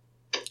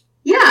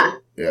 Yeah.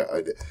 Yeah.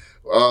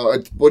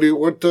 What do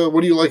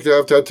you like to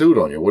have tattooed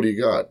on you? What do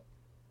you got?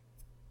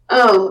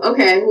 Oh,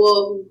 okay.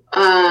 Well,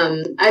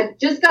 I've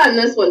just gotten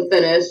this one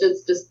finished.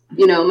 It's just,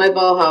 my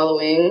Valhalla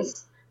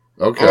wings.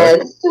 Okay.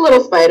 It's a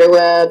little spider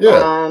web.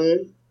 Yeah.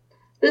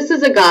 This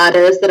is a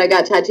goddess that I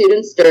got tattooed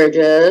in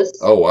Sturgis.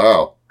 Oh,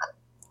 wow.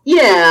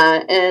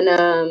 Yeah.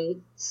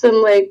 And,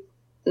 some like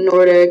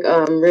Nordic,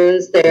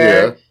 runes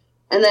there. Yeah.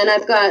 And then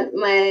I've got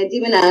my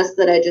demoness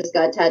that I just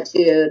got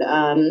tattooed.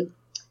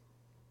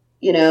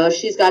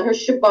 She's got her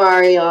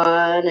shibari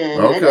on, and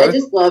okay. I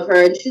just love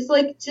her. And she's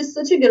like just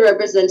such a good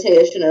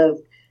representation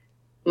of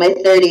my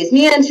 30s,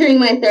 me entering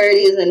my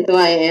 30s and who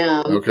I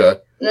am. Okay.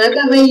 And I've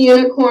got my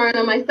unicorn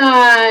on my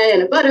thigh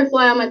and a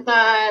butterfly on my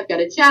thigh. I've got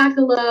a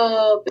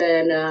jackalope,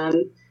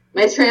 and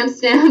my tramp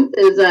stamp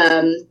is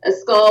a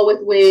skull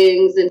with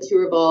wings and 2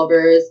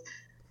 revolvers.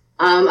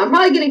 I'm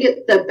probably going to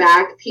get the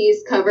back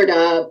piece covered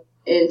up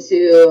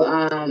into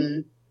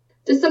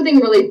just something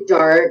really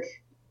dark,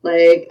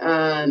 like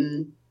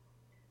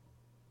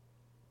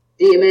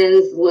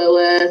demons,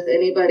 Lilith,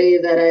 anybody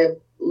that I've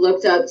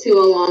looked up to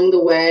along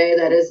the way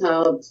that has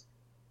helped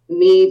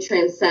me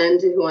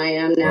transcend to who I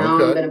am now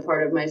Okay. and been a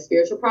part of my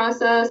spiritual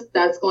process.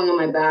 That's going on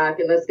my back,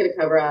 and that's going to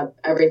cover up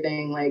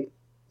everything, like,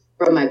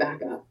 from my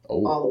back up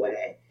all the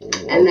way.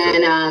 And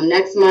then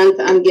next month,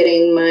 I'm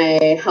getting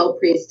my Hell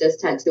Priestess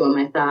tattoo on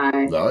my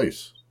thigh.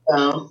 Nice.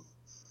 So,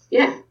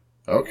 yeah.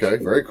 Okay,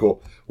 very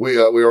cool.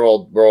 We're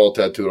all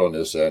tattooed on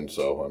this end,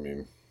 so I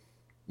mean,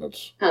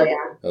 Hell yeah.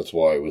 that's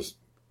why I was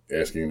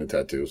asking the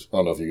tattoos. I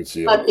don't know if you can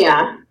see it. Fuck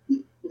yeah.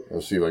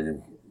 Let's see if I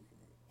can.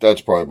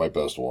 That's probably my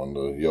best one, the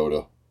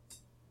Yoda.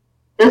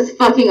 That's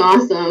fucking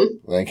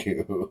awesome. Thank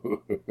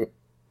you.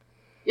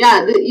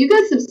 Yeah, you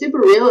got some super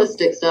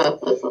realistic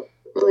stuff. That's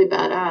really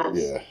badass.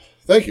 Yeah,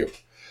 thank you.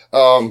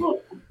 Where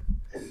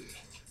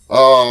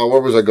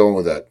was I going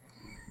with that?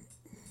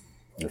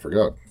 I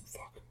forgot.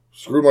 Fuck.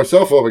 Screwed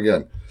myself up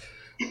again.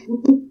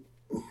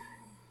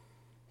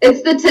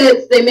 It's the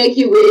tits. They make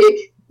you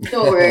weak.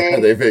 Don't worry.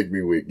 They make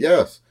me weak.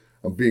 Yes,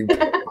 I'm being.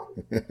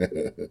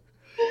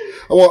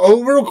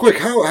 Well, real quick,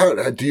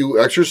 how do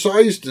you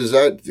exercise?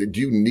 Do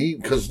you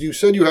need? Because you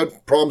said you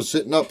had problems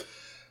sitting up.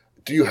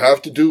 Do you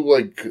have to do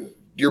like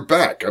your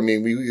back? I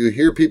mean, you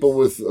hear people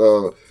with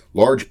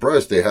large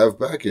breasts, they have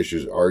back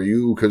issues. Are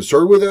you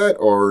concerned with that,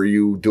 or are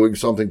you doing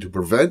something to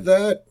prevent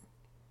that?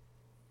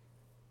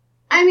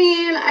 I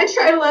mean, I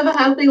try to live a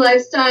healthy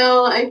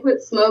lifestyle. I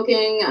quit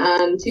smoking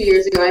 2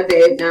 years ago. I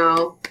vape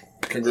now.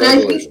 It's not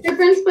a huge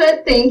difference,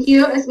 but thank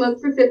you. I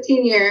smoked for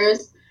 15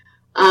 years.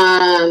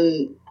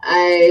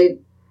 I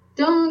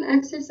don't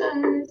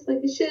exercise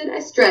like I should. I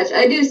stretch.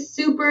 I do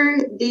super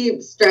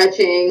deep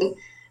stretching,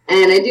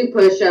 and I do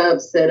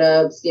push-ups,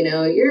 sit-ups,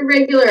 your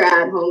regular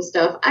at-home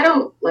stuff. I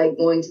don't like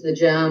going to the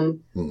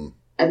gym.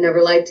 I've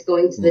never liked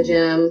going to the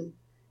gym.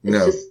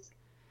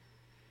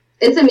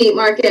 It's a meat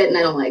market, and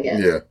I don't like it.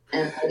 Yeah.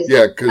 And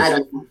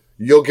because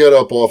you'll get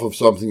up off of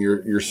something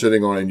you're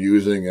sitting on and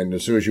using, and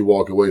as soon as you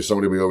walk away,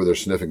 somebody will be over there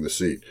sniffing the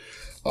seat.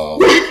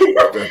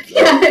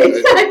 Yeah,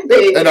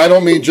 exactly. And I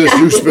don't mean just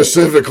you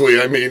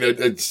specifically. I mean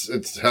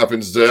it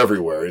happens to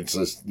everywhere. It's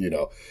just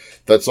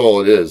that's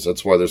all it is.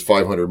 That's why there's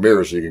 500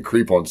 mirrors so you can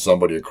creep on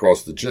somebody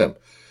across the gym.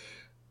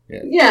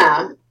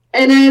 Yeah.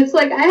 And it's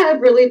like I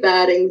have really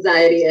bad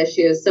anxiety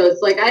issues, so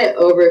it's like I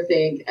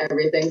overthink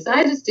everything. So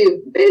I just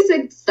do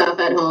basic stuff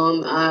at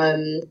home.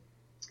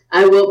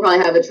 I will probably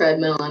have a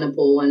treadmill and a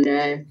pool one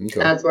day. Okay.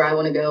 That's where I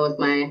want to go with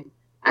my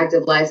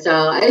active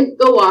lifestyle. I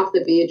go walk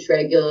the beach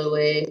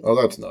regularly. Oh,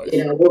 that's nice.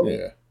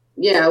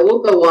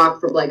 We'll go walk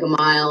for like a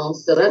mile,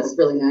 so that's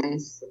really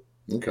nice.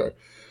 Okay.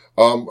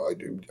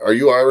 Are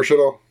you Irish at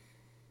all?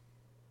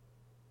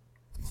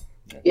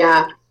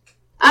 Yeah.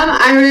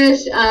 I'm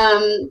Irish.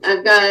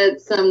 I've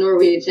got some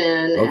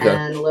Norwegian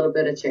and a little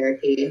bit of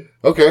Cherokee.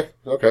 Okay.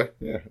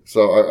 Yeah.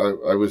 So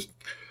I was,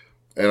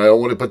 and I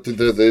don't want to put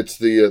it's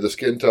the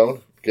skin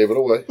tone. Gave it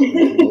away a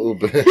little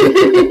bit.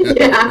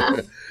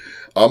 Yeah.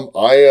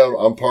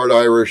 I'm part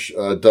Irish,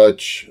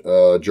 Dutch,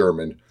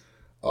 German,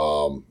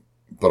 but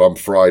I'm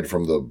fried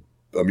from the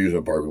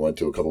amusement park we went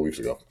to a couple weeks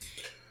ago.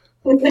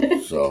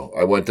 So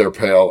I went there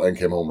pale and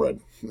came home red.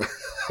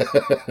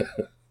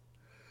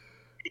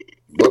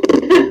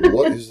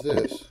 What is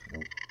this?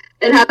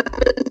 It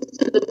happens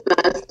to the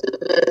best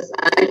of us.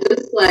 I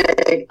just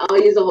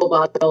I'll use a whole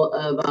bottle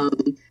of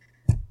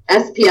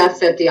SPF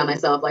 50 on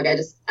myself. I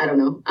don't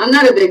know. I'm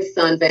not a big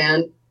sun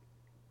fan.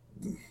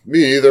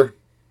 Me either.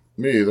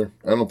 I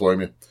don't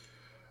blame you.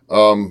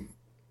 I'm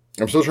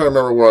still trying to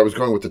remember where I was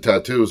going with the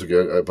tattoos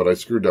again, but I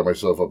screwed that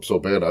myself up so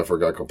bad I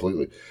forgot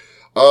completely.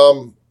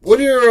 What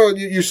are your,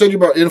 you said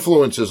about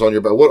influences on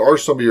your back. What are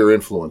some of your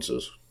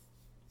influences?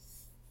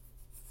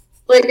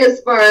 Like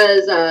as far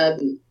as,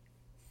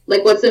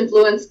 what's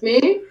influenced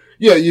me?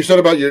 Yeah, you said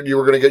about you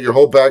were going to get your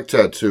whole back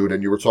tattooed,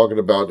 and you were talking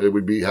about it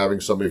would be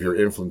having some of your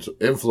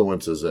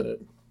influences in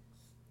it.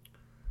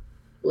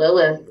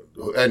 Lilith.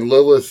 And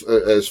Lilith,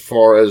 as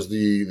far as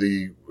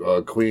the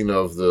queen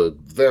of the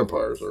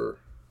vampires, or?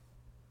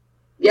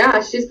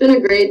 Yeah, she's been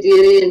a great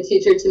deity and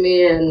teacher to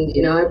me, and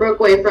I broke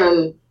away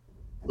from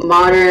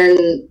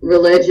modern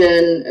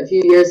religion a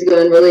few years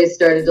ago and really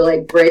started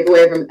to break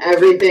away from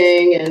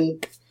everything.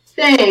 And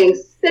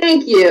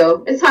thank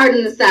you. It's hard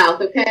in the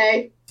South,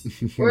 okay?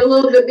 We're a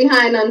little bit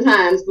behind on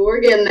times, but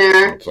we're getting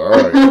there. It's all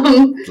right.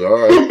 It's all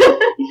right.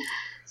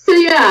 So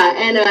yeah,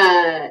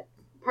 and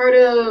part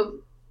of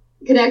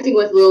connecting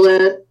with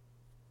Lilith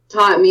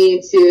taught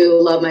me to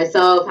love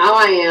myself, how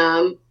I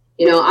am.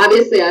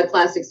 Obviously I have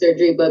plastic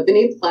surgery, but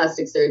beneath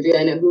plastic surgery,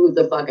 I know who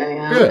the fuck I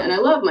am, and I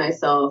love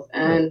myself.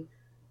 And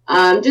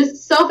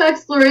just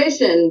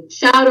self-exploration,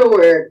 shadow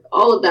work,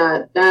 all of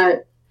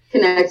that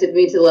connected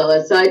me to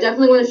Lilith. So I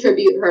definitely want to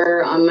tribute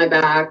her on my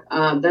back.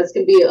 That's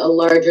going to be a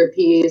larger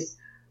piece.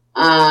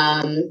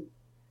 I'm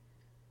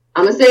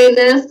a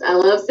Satanist. I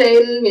love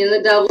Satan. Me and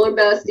the devil are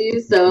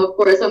besties. So of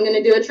course I'm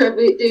going to do a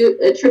tribute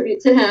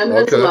to him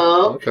as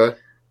well. Okay.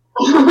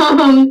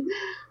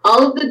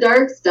 All of the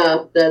dark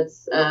stuff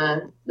that's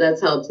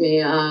helped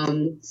me.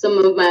 Some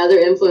of my other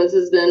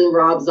influences have been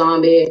Rob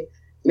Zombie,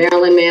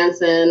 Marilyn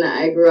Manson.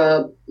 I grew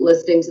up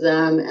listening to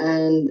them,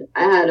 and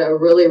I had a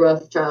really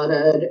rough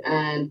childhood.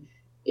 And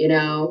You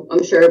know,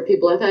 I'm sure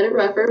people have had it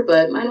rougher,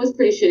 but mine was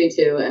pretty shitty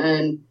too.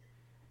 And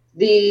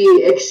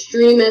the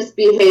extremist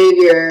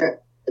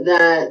behavior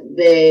that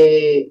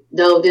they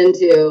delved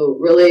into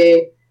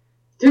really,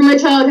 through my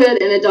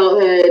childhood and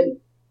adulthood,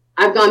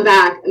 I've gone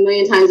back a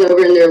million times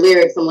over in their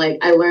lyrics. I'm like,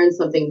 I learned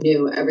something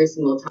new every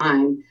single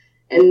time.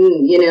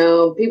 And, you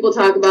know, people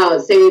talk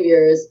about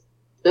saviors.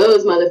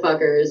 Those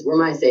motherfuckers were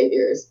my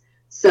saviors.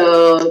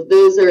 So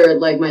those are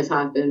like my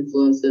top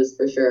influences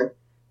for sure.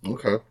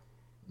 Okay.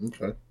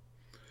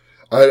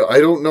 I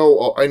don't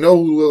know. I know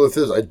who Lilith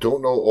is. I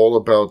don't know all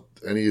about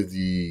any of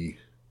the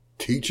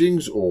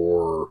teachings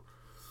or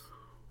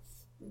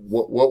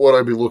what would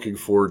I be looking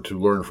forward to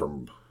learn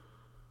from?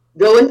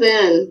 Go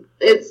within.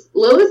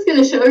 Lilith's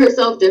going to show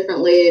herself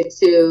differently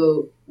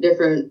to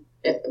different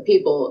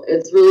people.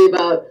 It's really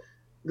about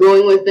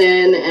going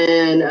within,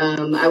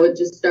 and I would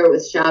just start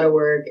with shadow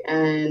work.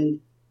 And,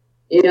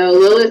 you know,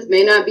 Lilith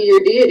may not be your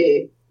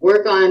deity.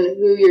 Work on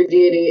who your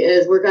deity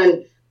is. Work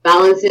on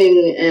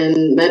balancing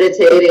and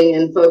meditating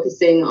and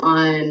focusing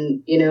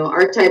on, you know,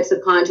 archetypes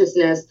of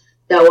consciousness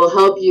that will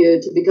help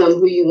you to become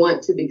who you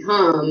want to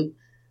become,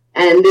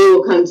 and they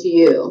will come to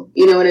you.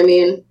 You know what I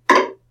mean?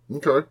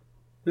 Okay.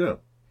 Yeah.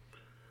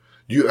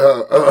 You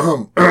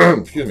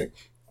excuse me.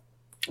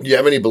 Do you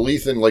have any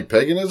belief in like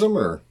paganism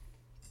or?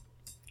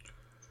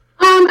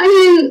 I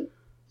mean,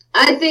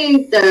 I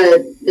think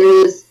that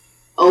there's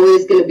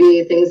always going to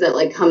be things that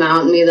like come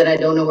out in me that I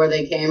don't know where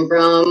they came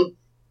from.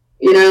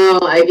 You know,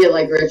 I get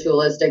like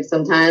ritualistic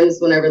sometimes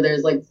whenever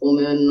there's like full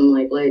moon and I'm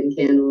like lighting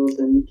candles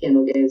and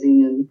candle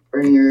gazing and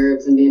burning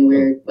herbs and being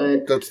weird.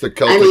 But that's the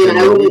Celtic and Norwegian.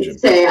 I wouldn't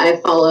say I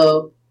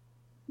follow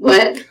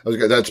what?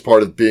 That's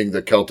part of being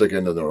the Celtic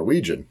and the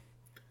Norwegian.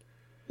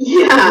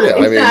 Yeah,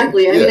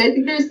 exactly. I mean, I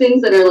think there's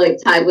things that are like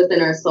tied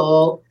within our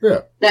soul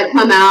that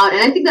come out.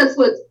 And I think that's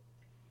what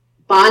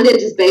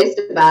bondage is based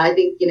about. I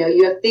think, you know,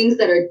 you have things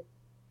that are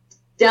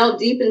delved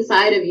deep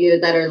inside of you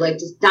that are like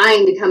just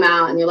dying to come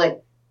out. And you're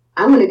like,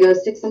 I want to go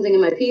stick something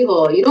in my pee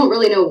hole. You don't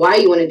really know why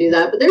you want to do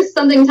that, but there's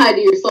something tied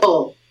to your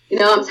soul. You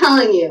know, I'm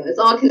telling you, it's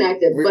all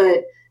connected.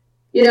 But,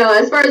 you know,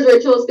 as far as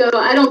rituals go,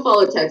 I don't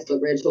follow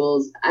textbook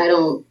rituals. I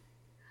don't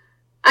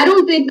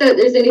think that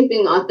there's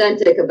anything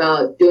authentic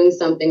about doing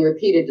something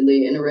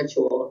repeatedly in a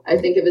ritual. I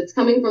think if it's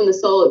coming from the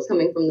soul, it's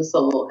coming from the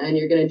soul, and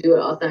you're going to do it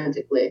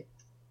authentically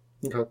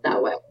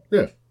that way.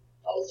 Yeah.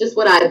 It's just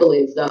what I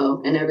believe,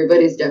 though, and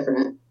everybody's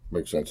different.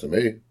 Makes sense to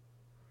me.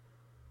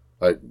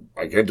 I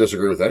can't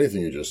disagree with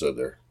anything you just said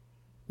there.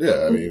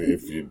 Yeah, I mean,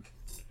 if you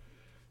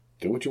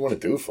do what you want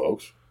to do,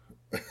 folks.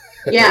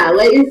 Yeah,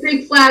 let your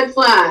freak flag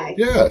fly.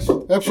 Yes,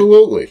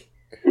 absolutely.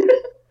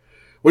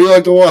 What do you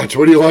like to watch?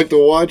 What do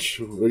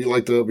you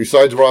like to,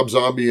 besides Rob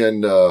Zombie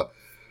and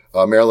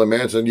Marilyn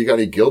Manson, you got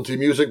any guilty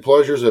music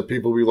pleasures that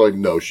people be like,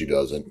 no, she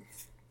doesn't?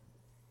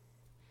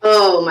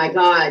 Oh, my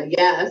God,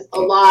 yes,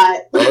 a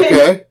lot.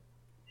 Okay.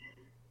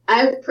 I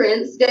have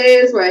Prince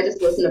days where I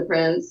just listen to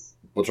Prince.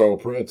 What's wrong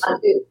with Prince?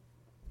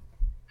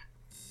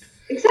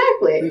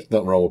 Exactly. There's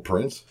nothing wrong with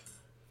Prince.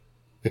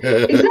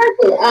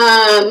 Exactly.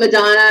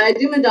 Madonna. I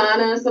do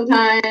Madonna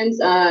sometimes.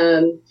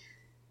 I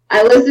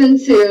went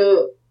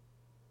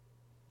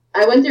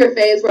through a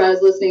phase where I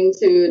was listening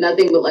to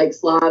nothing but like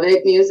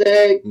Slavic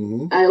music.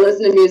 Mm-hmm. I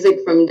listen to music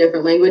from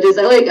different languages.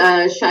 I like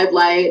Shive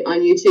Light on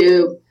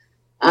YouTube.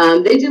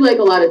 They do like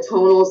a lot of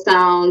tonal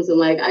sounds and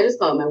like I just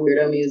call it my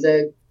weirdo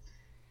music.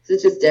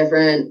 It's just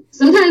different.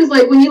 Sometimes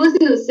like when you listen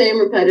to the same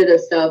repetitive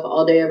stuff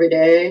all day, every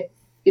day,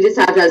 you just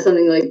have to have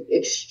something like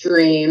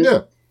extreme.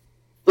 Yeah.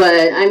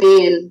 But I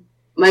mean,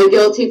 my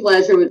guilty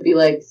pleasure would be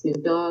like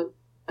Snoop Dogg.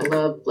 I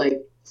love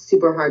like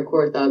super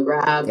hardcore Thug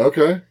rap.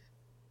 Okay.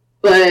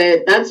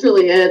 But that's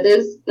really it.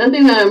 There's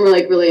nothing that I'm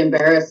like really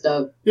embarrassed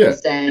of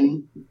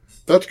saying.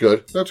 That's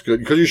good. That's good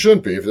because you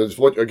shouldn't be. If it's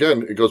what,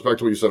 again, it goes back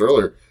to what you said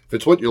earlier. If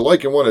it's what you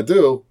like and want to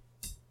do,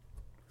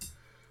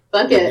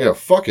 fuck it. Yeah,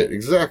 fuck it.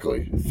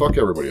 Exactly. Fuck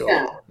everybody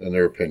else and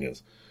their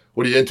opinions.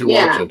 What are you into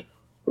watching?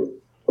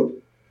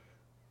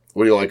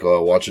 What do you like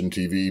watching?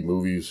 TV,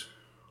 movies?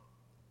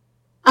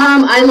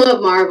 I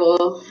love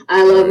Marvel.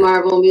 I love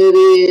Marvel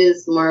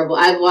movies. Marvel.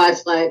 I've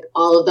watched like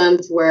all of them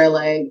to where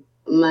like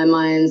my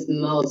mind's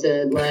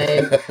melted,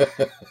 like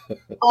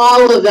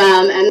all of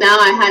them. And now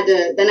I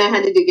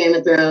had to do Game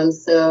of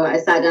Thrones. So I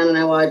sat down and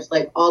I watched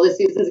like all the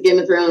seasons of Game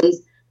of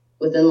Thrones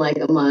within like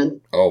a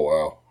month. Oh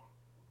wow.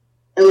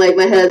 And like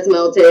my head's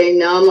melting.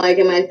 Now I'm like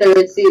in my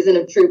third season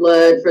of True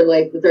Blood for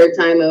like the third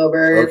time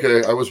over.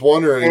 Okay, I was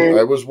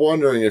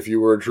wondering if you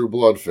were a True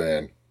Blood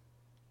fan.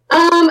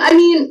 I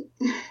mean,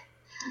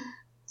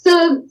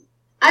 so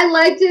I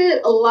liked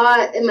it a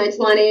lot in my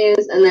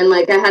 20s, and then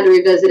like I had to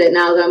revisit it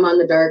now that I'm on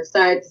the dark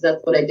side because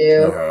that's what I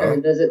do. I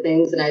revisit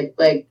things and I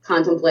like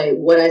contemplate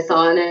what I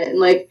saw in it, and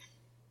like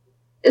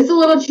it's a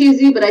little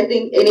cheesy, but I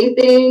think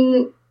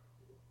anything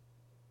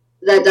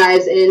that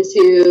dives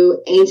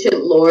into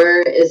ancient lore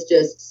is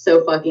just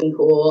so fucking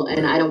cool,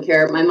 and I don't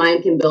care. My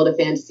mind can build a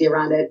fantasy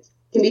around it.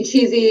 It can be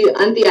cheesy,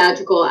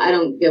 untheatrical. I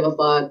don't give a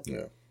fuck.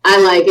 Yeah.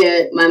 I like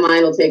it. My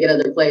mind will take it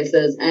other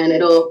places, and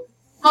it'll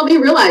helped me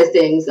realize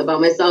things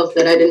about myself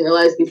that I didn't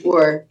realize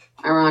before,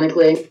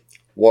 ironically.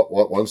 What,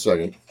 1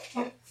 second.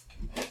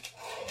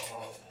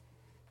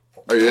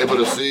 Are you able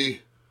to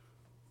see?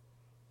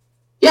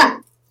 Yeah.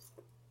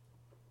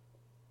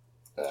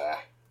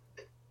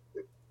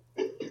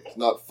 It's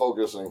not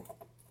focusing.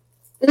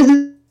 That's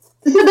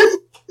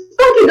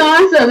fucking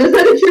awesome. Is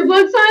that a True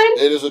Blood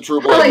sign? It is a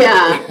True Blood. Oh,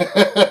 yeah.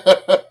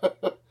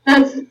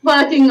 That's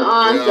fucking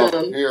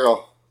awesome. Yeah, here,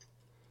 I'll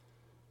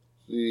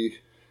see.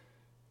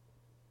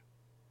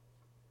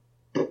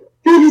 That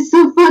is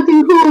so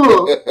fucking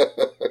cool.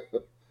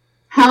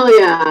 Hell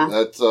yeah.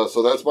 That's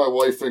so that's my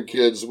wife and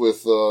kids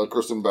with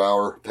Kristen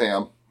Bauer,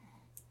 Pam.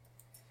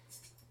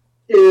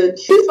 Dude,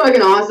 she's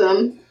fucking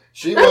awesome.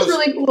 That's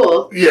really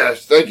cool.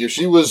 Yes, thank you.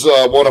 She was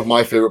one of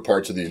my favorite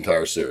parts of the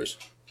entire series.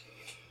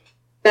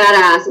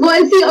 Badass.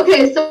 Well, and see,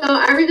 okay, so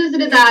I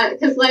revisited that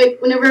because, like,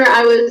 whenever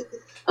I was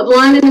a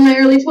blonde in my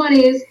early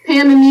 20s,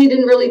 Pam and me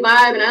didn't really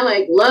vibe, and I,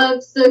 like,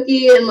 loved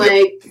Sookie, and,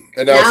 like,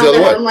 and now it's the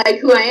other way. I'm, like,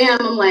 who I am,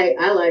 I'm like,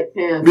 I like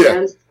Pam. Yeah.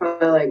 Pam's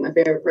probably, like, my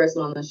favorite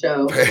person on the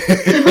show.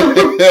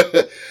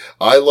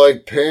 I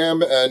like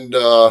Pam and,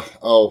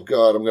 oh,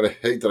 God, I'm going to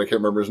hate that I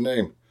can't remember his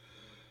name.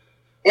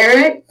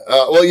 Eric?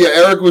 Well, yeah,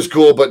 Eric was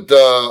cool, but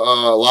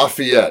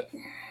Lafayette.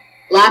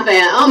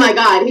 Oh, my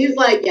God. He's,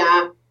 like,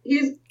 yeah,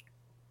 he's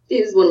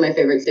one of my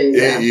favorites too.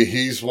 Yeah.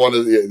 He's one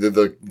of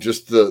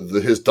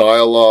the his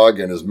dialogue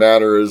and his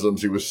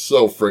mannerisms. He was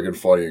so friggin'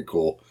 funny and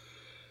cool.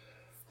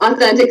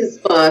 Authentic as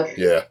fuck.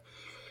 Yeah.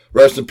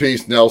 Rest in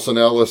peace, Nelson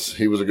Ellis.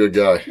 He was a good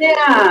guy.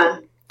 Yeah.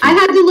 I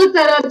had to look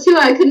that up too.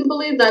 I couldn't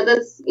believe that.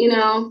 That's, you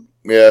know.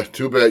 Yeah,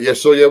 too bad. Yeah,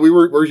 so yeah,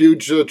 we're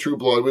huge True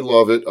Blood. We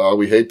love it.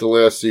 We hate the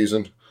last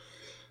season.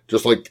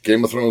 Just like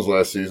Game of Thrones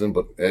last season,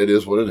 but it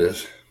is what it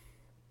is.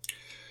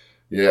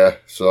 Yeah,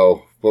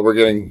 so, but we're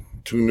getting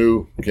 2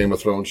 new Game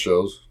of Thrones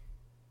shows.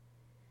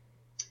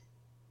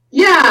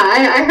 Yeah,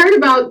 I heard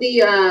about the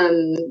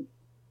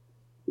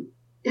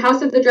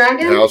House of the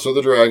Dragon. House of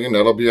the Dragon.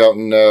 That'll be out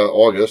in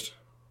August.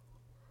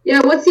 Yeah,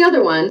 what's the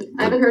other one?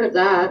 I haven't heard of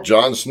that.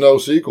 Jon Snow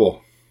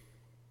sequel.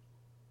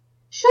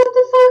 Shut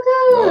the fuck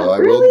up.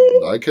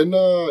 Really? I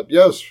cannot.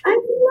 Yes. I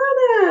didn't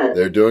know that.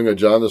 They're doing a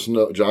Jon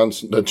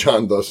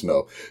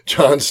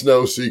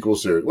Snow sequel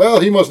series. Well,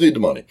 he must need the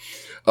money.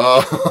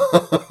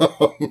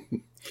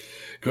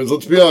 Because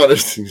let's be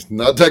honest, he's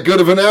not that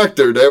good of an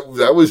actor.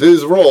 That was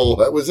his role.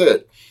 That was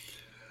it.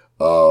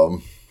 I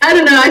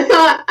don't know.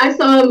 I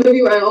saw a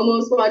movie where I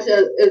almost watched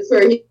it. It's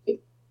where he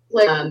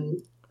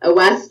played a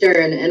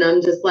Western, and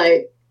I'm just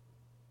like,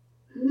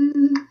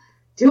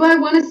 do I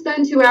want to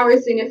spend 2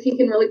 hours seeing if he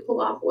can really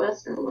pull off a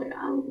Western? I'm like,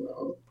 I don't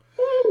know.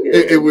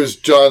 It was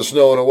Jon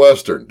Snow in a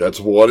Western. That's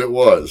what it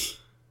was.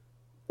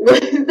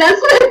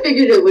 That's what I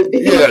figured it would be.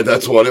 Yeah,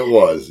 that's what it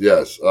was.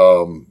 Yes.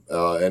 And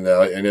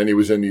then he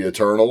was in the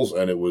Eternals,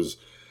 and it was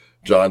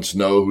Jon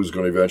Snow who's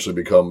going to eventually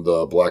become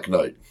the Black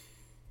Knight.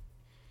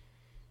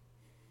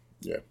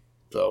 Yeah.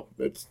 So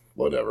it's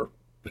whatever.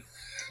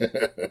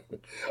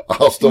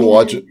 I'll still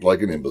watch it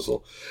like an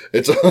imbecile.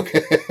 It's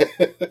okay.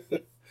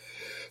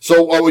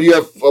 So what do you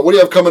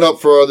have coming up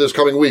for this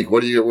coming week?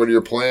 What are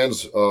your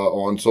plans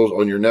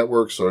on your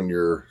networks, on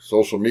your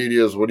social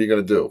medias? What are you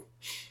going to do?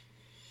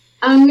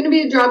 I'm going to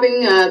be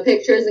dropping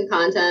pictures and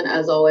content,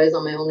 as always,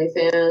 on my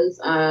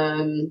OnlyFans.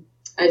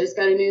 I just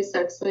got a new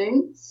sex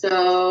swing,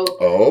 so...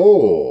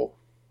 Oh.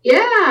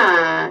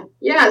 Yeah.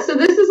 Yeah, so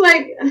this is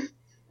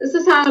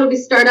how it'll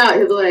start out.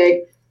 He'll be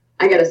like,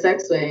 I got a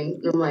sex swing.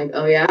 And I'm like,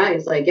 oh, yeah?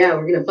 He's like, yeah,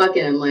 we're going to fuck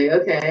it. I'm like,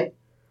 okay.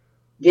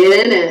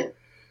 Get in it.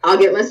 I'll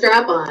get my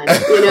strap on, and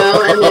then,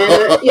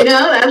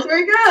 that's where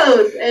it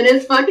goes. And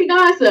it's fucking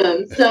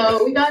awesome.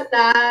 So we got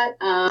that.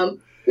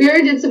 We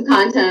already did some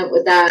content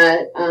with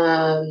that.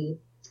 And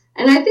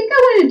I think I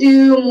want to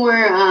do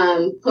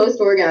more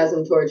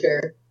post-orgasm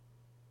torture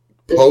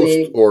this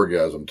week.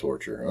 Post-orgasm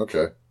torture.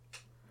 Okay.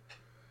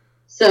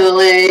 So,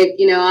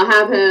 I'll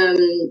have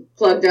him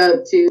plugged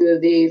up to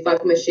the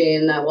fuck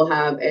machine that will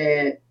have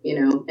an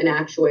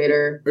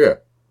actuator. Yeah.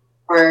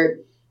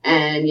 Part.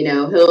 And,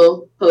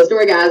 he'll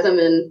post-orgasm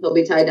and he'll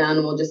be tied down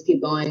and we'll just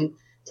keep going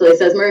till he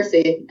says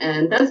mercy.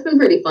 And that's been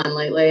pretty fun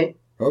lately.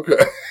 Okay.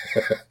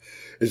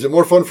 Is it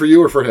more fun for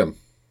you or for him?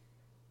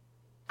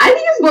 I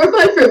think it's more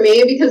fun for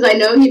me because I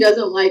know he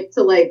doesn't like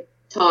to,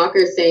 talk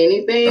or say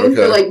anything. Okay.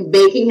 So,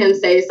 making him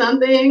say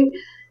something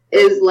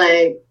is,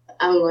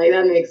 I'm like,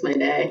 that makes my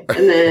day.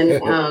 And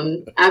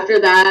then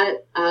after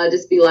that,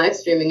 just be live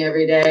streaming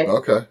every day.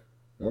 Okay.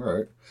 All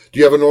right. Do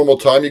you have a normal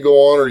time you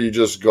go on, or you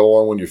just go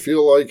on when you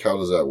feel like? How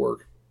does that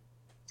work?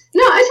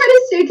 No, I try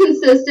to stay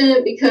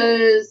consistent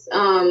because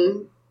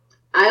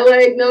I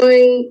like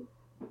knowing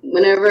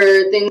whenever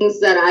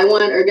things that I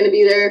want are going to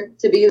be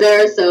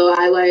there. So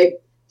I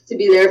like to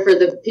be there for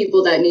the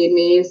people that need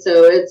me.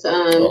 So it's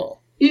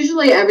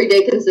usually every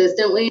day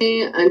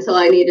consistently until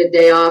I need a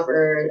day off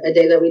or a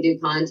day that we do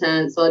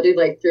content. So I'll do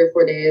 3 or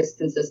 4 days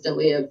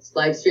consistently of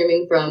live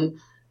streaming from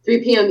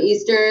 3 p.m.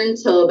 Eastern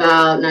till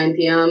about 9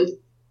 p.m.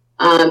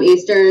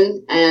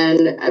 Eastern,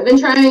 and I've been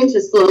trying to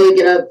slowly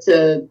get up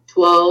to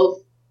 12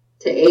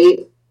 to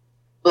 8,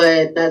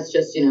 but that's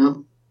just,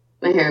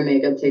 my hair and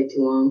makeup take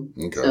too long.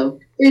 Okay. So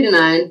 3 to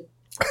 9.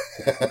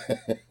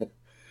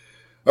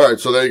 All right,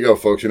 so there you go,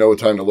 folks. You know what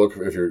time to look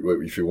if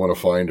you want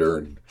to find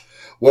her.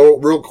 Well,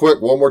 real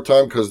quick, one more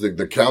time, because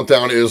the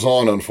countdown is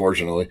on,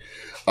 unfortunately.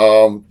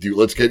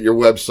 Let's get your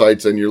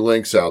websites and your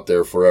links out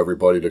there for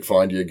everybody to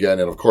find you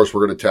again. And, of course,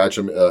 we're going to attach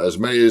them as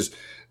many as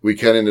we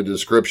can in the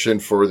description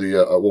for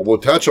the we'll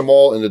attach them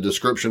all in the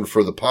description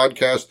for the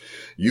podcast.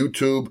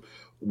 YouTube,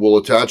 we'll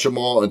attach them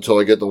all until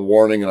I get the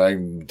warning and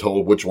I'm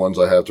told which ones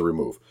I have to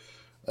remove.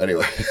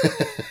 Anyway.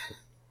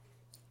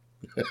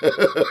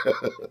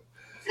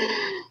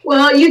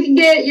 Well, you can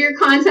get your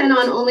content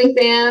on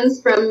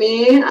OnlyFans from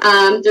me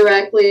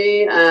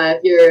directly.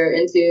 If you're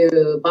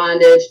into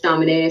bondage,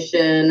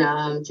 domination,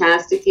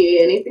 chastity,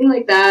 anything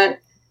like that,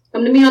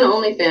 come to me on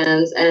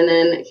OnlyFans. And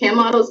then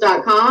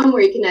cammodels.com,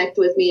 where you connect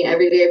with me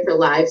every day for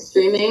live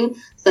streaming.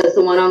 So that's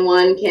the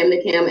one-on-one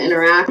cam-to-cam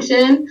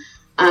interaction.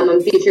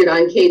 I'm featured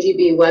on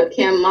KGB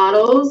webcam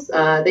models.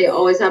 They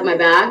always have my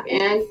back.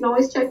 And you can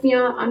always check me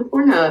out on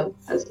Pornhub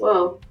as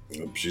well.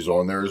 She's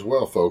on there as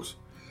well, folks.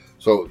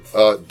 So,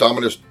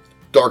 Dominus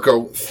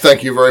Darko,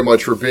 thank you very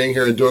much for being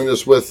here and doing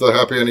this with the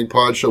Happy Ending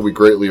Pod Show. We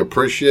greatly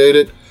appreciate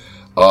it.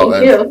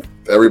 Thank you.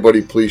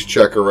 Everybody, please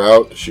check her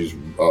out. She's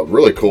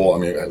really cool. I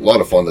mean, a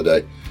lot of fun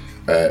today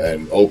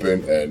and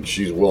open, and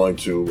she's willing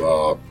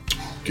to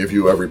give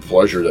you every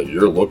pleasure that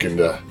you're looking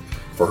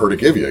for her to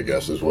give you, I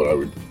guess, is what I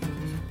would.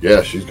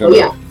 Yeah, she's gonna.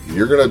 Yeah.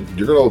 You're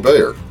gonna obey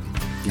her.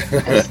 I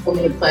have so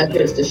many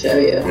pleasures to show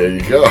you. There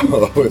you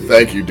go.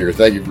 Thank you, dear.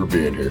 Thank you for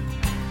being here.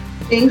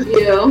 Thank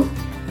you.